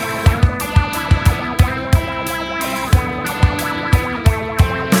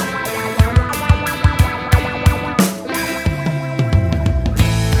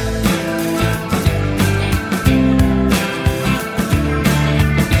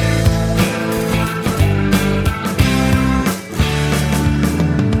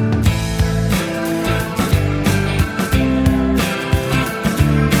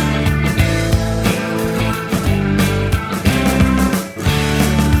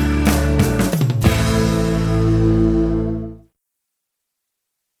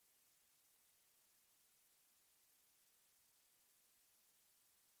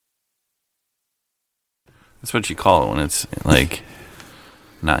 That's what you call it when it's like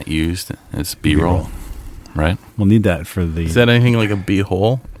not used. It's B-roll, right? We'll need that for the... Is that anything like a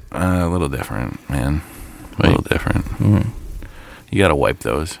B-hole? A little different, man. A little different. Mm. You got to wipe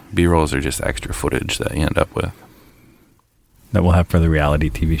those. B-rolls are just extra footage that you end up with. That we'll have for the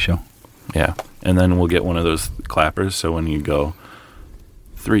reality TV show. Yeah. And then we'll get one of those clappers, so when you go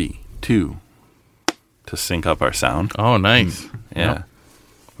 3, 2, to sync up our sound. Oh, nice. Yeah. Yep.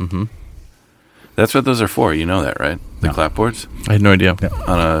 Mm-hmm. That's what those are for. You know that, right? The clapboards? I had no idea. Yeah.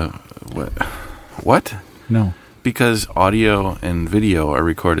 On a... What? No. Because audio and video are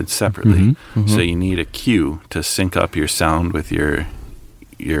recorded separately. Mm-hmm. Mm-hmm. So you need a cue to sync up your sound with your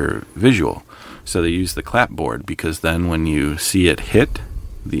visual. So they use the clapboard because then when you see it hit,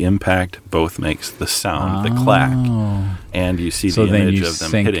 the impact both makes the sound, the clack, and you see the image of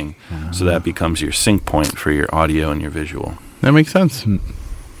them hitting. So that becomes your sync point for your audio and your visual. That makes sense.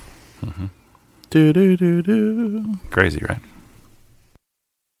 Mm-hmm. Do. Crazy, right?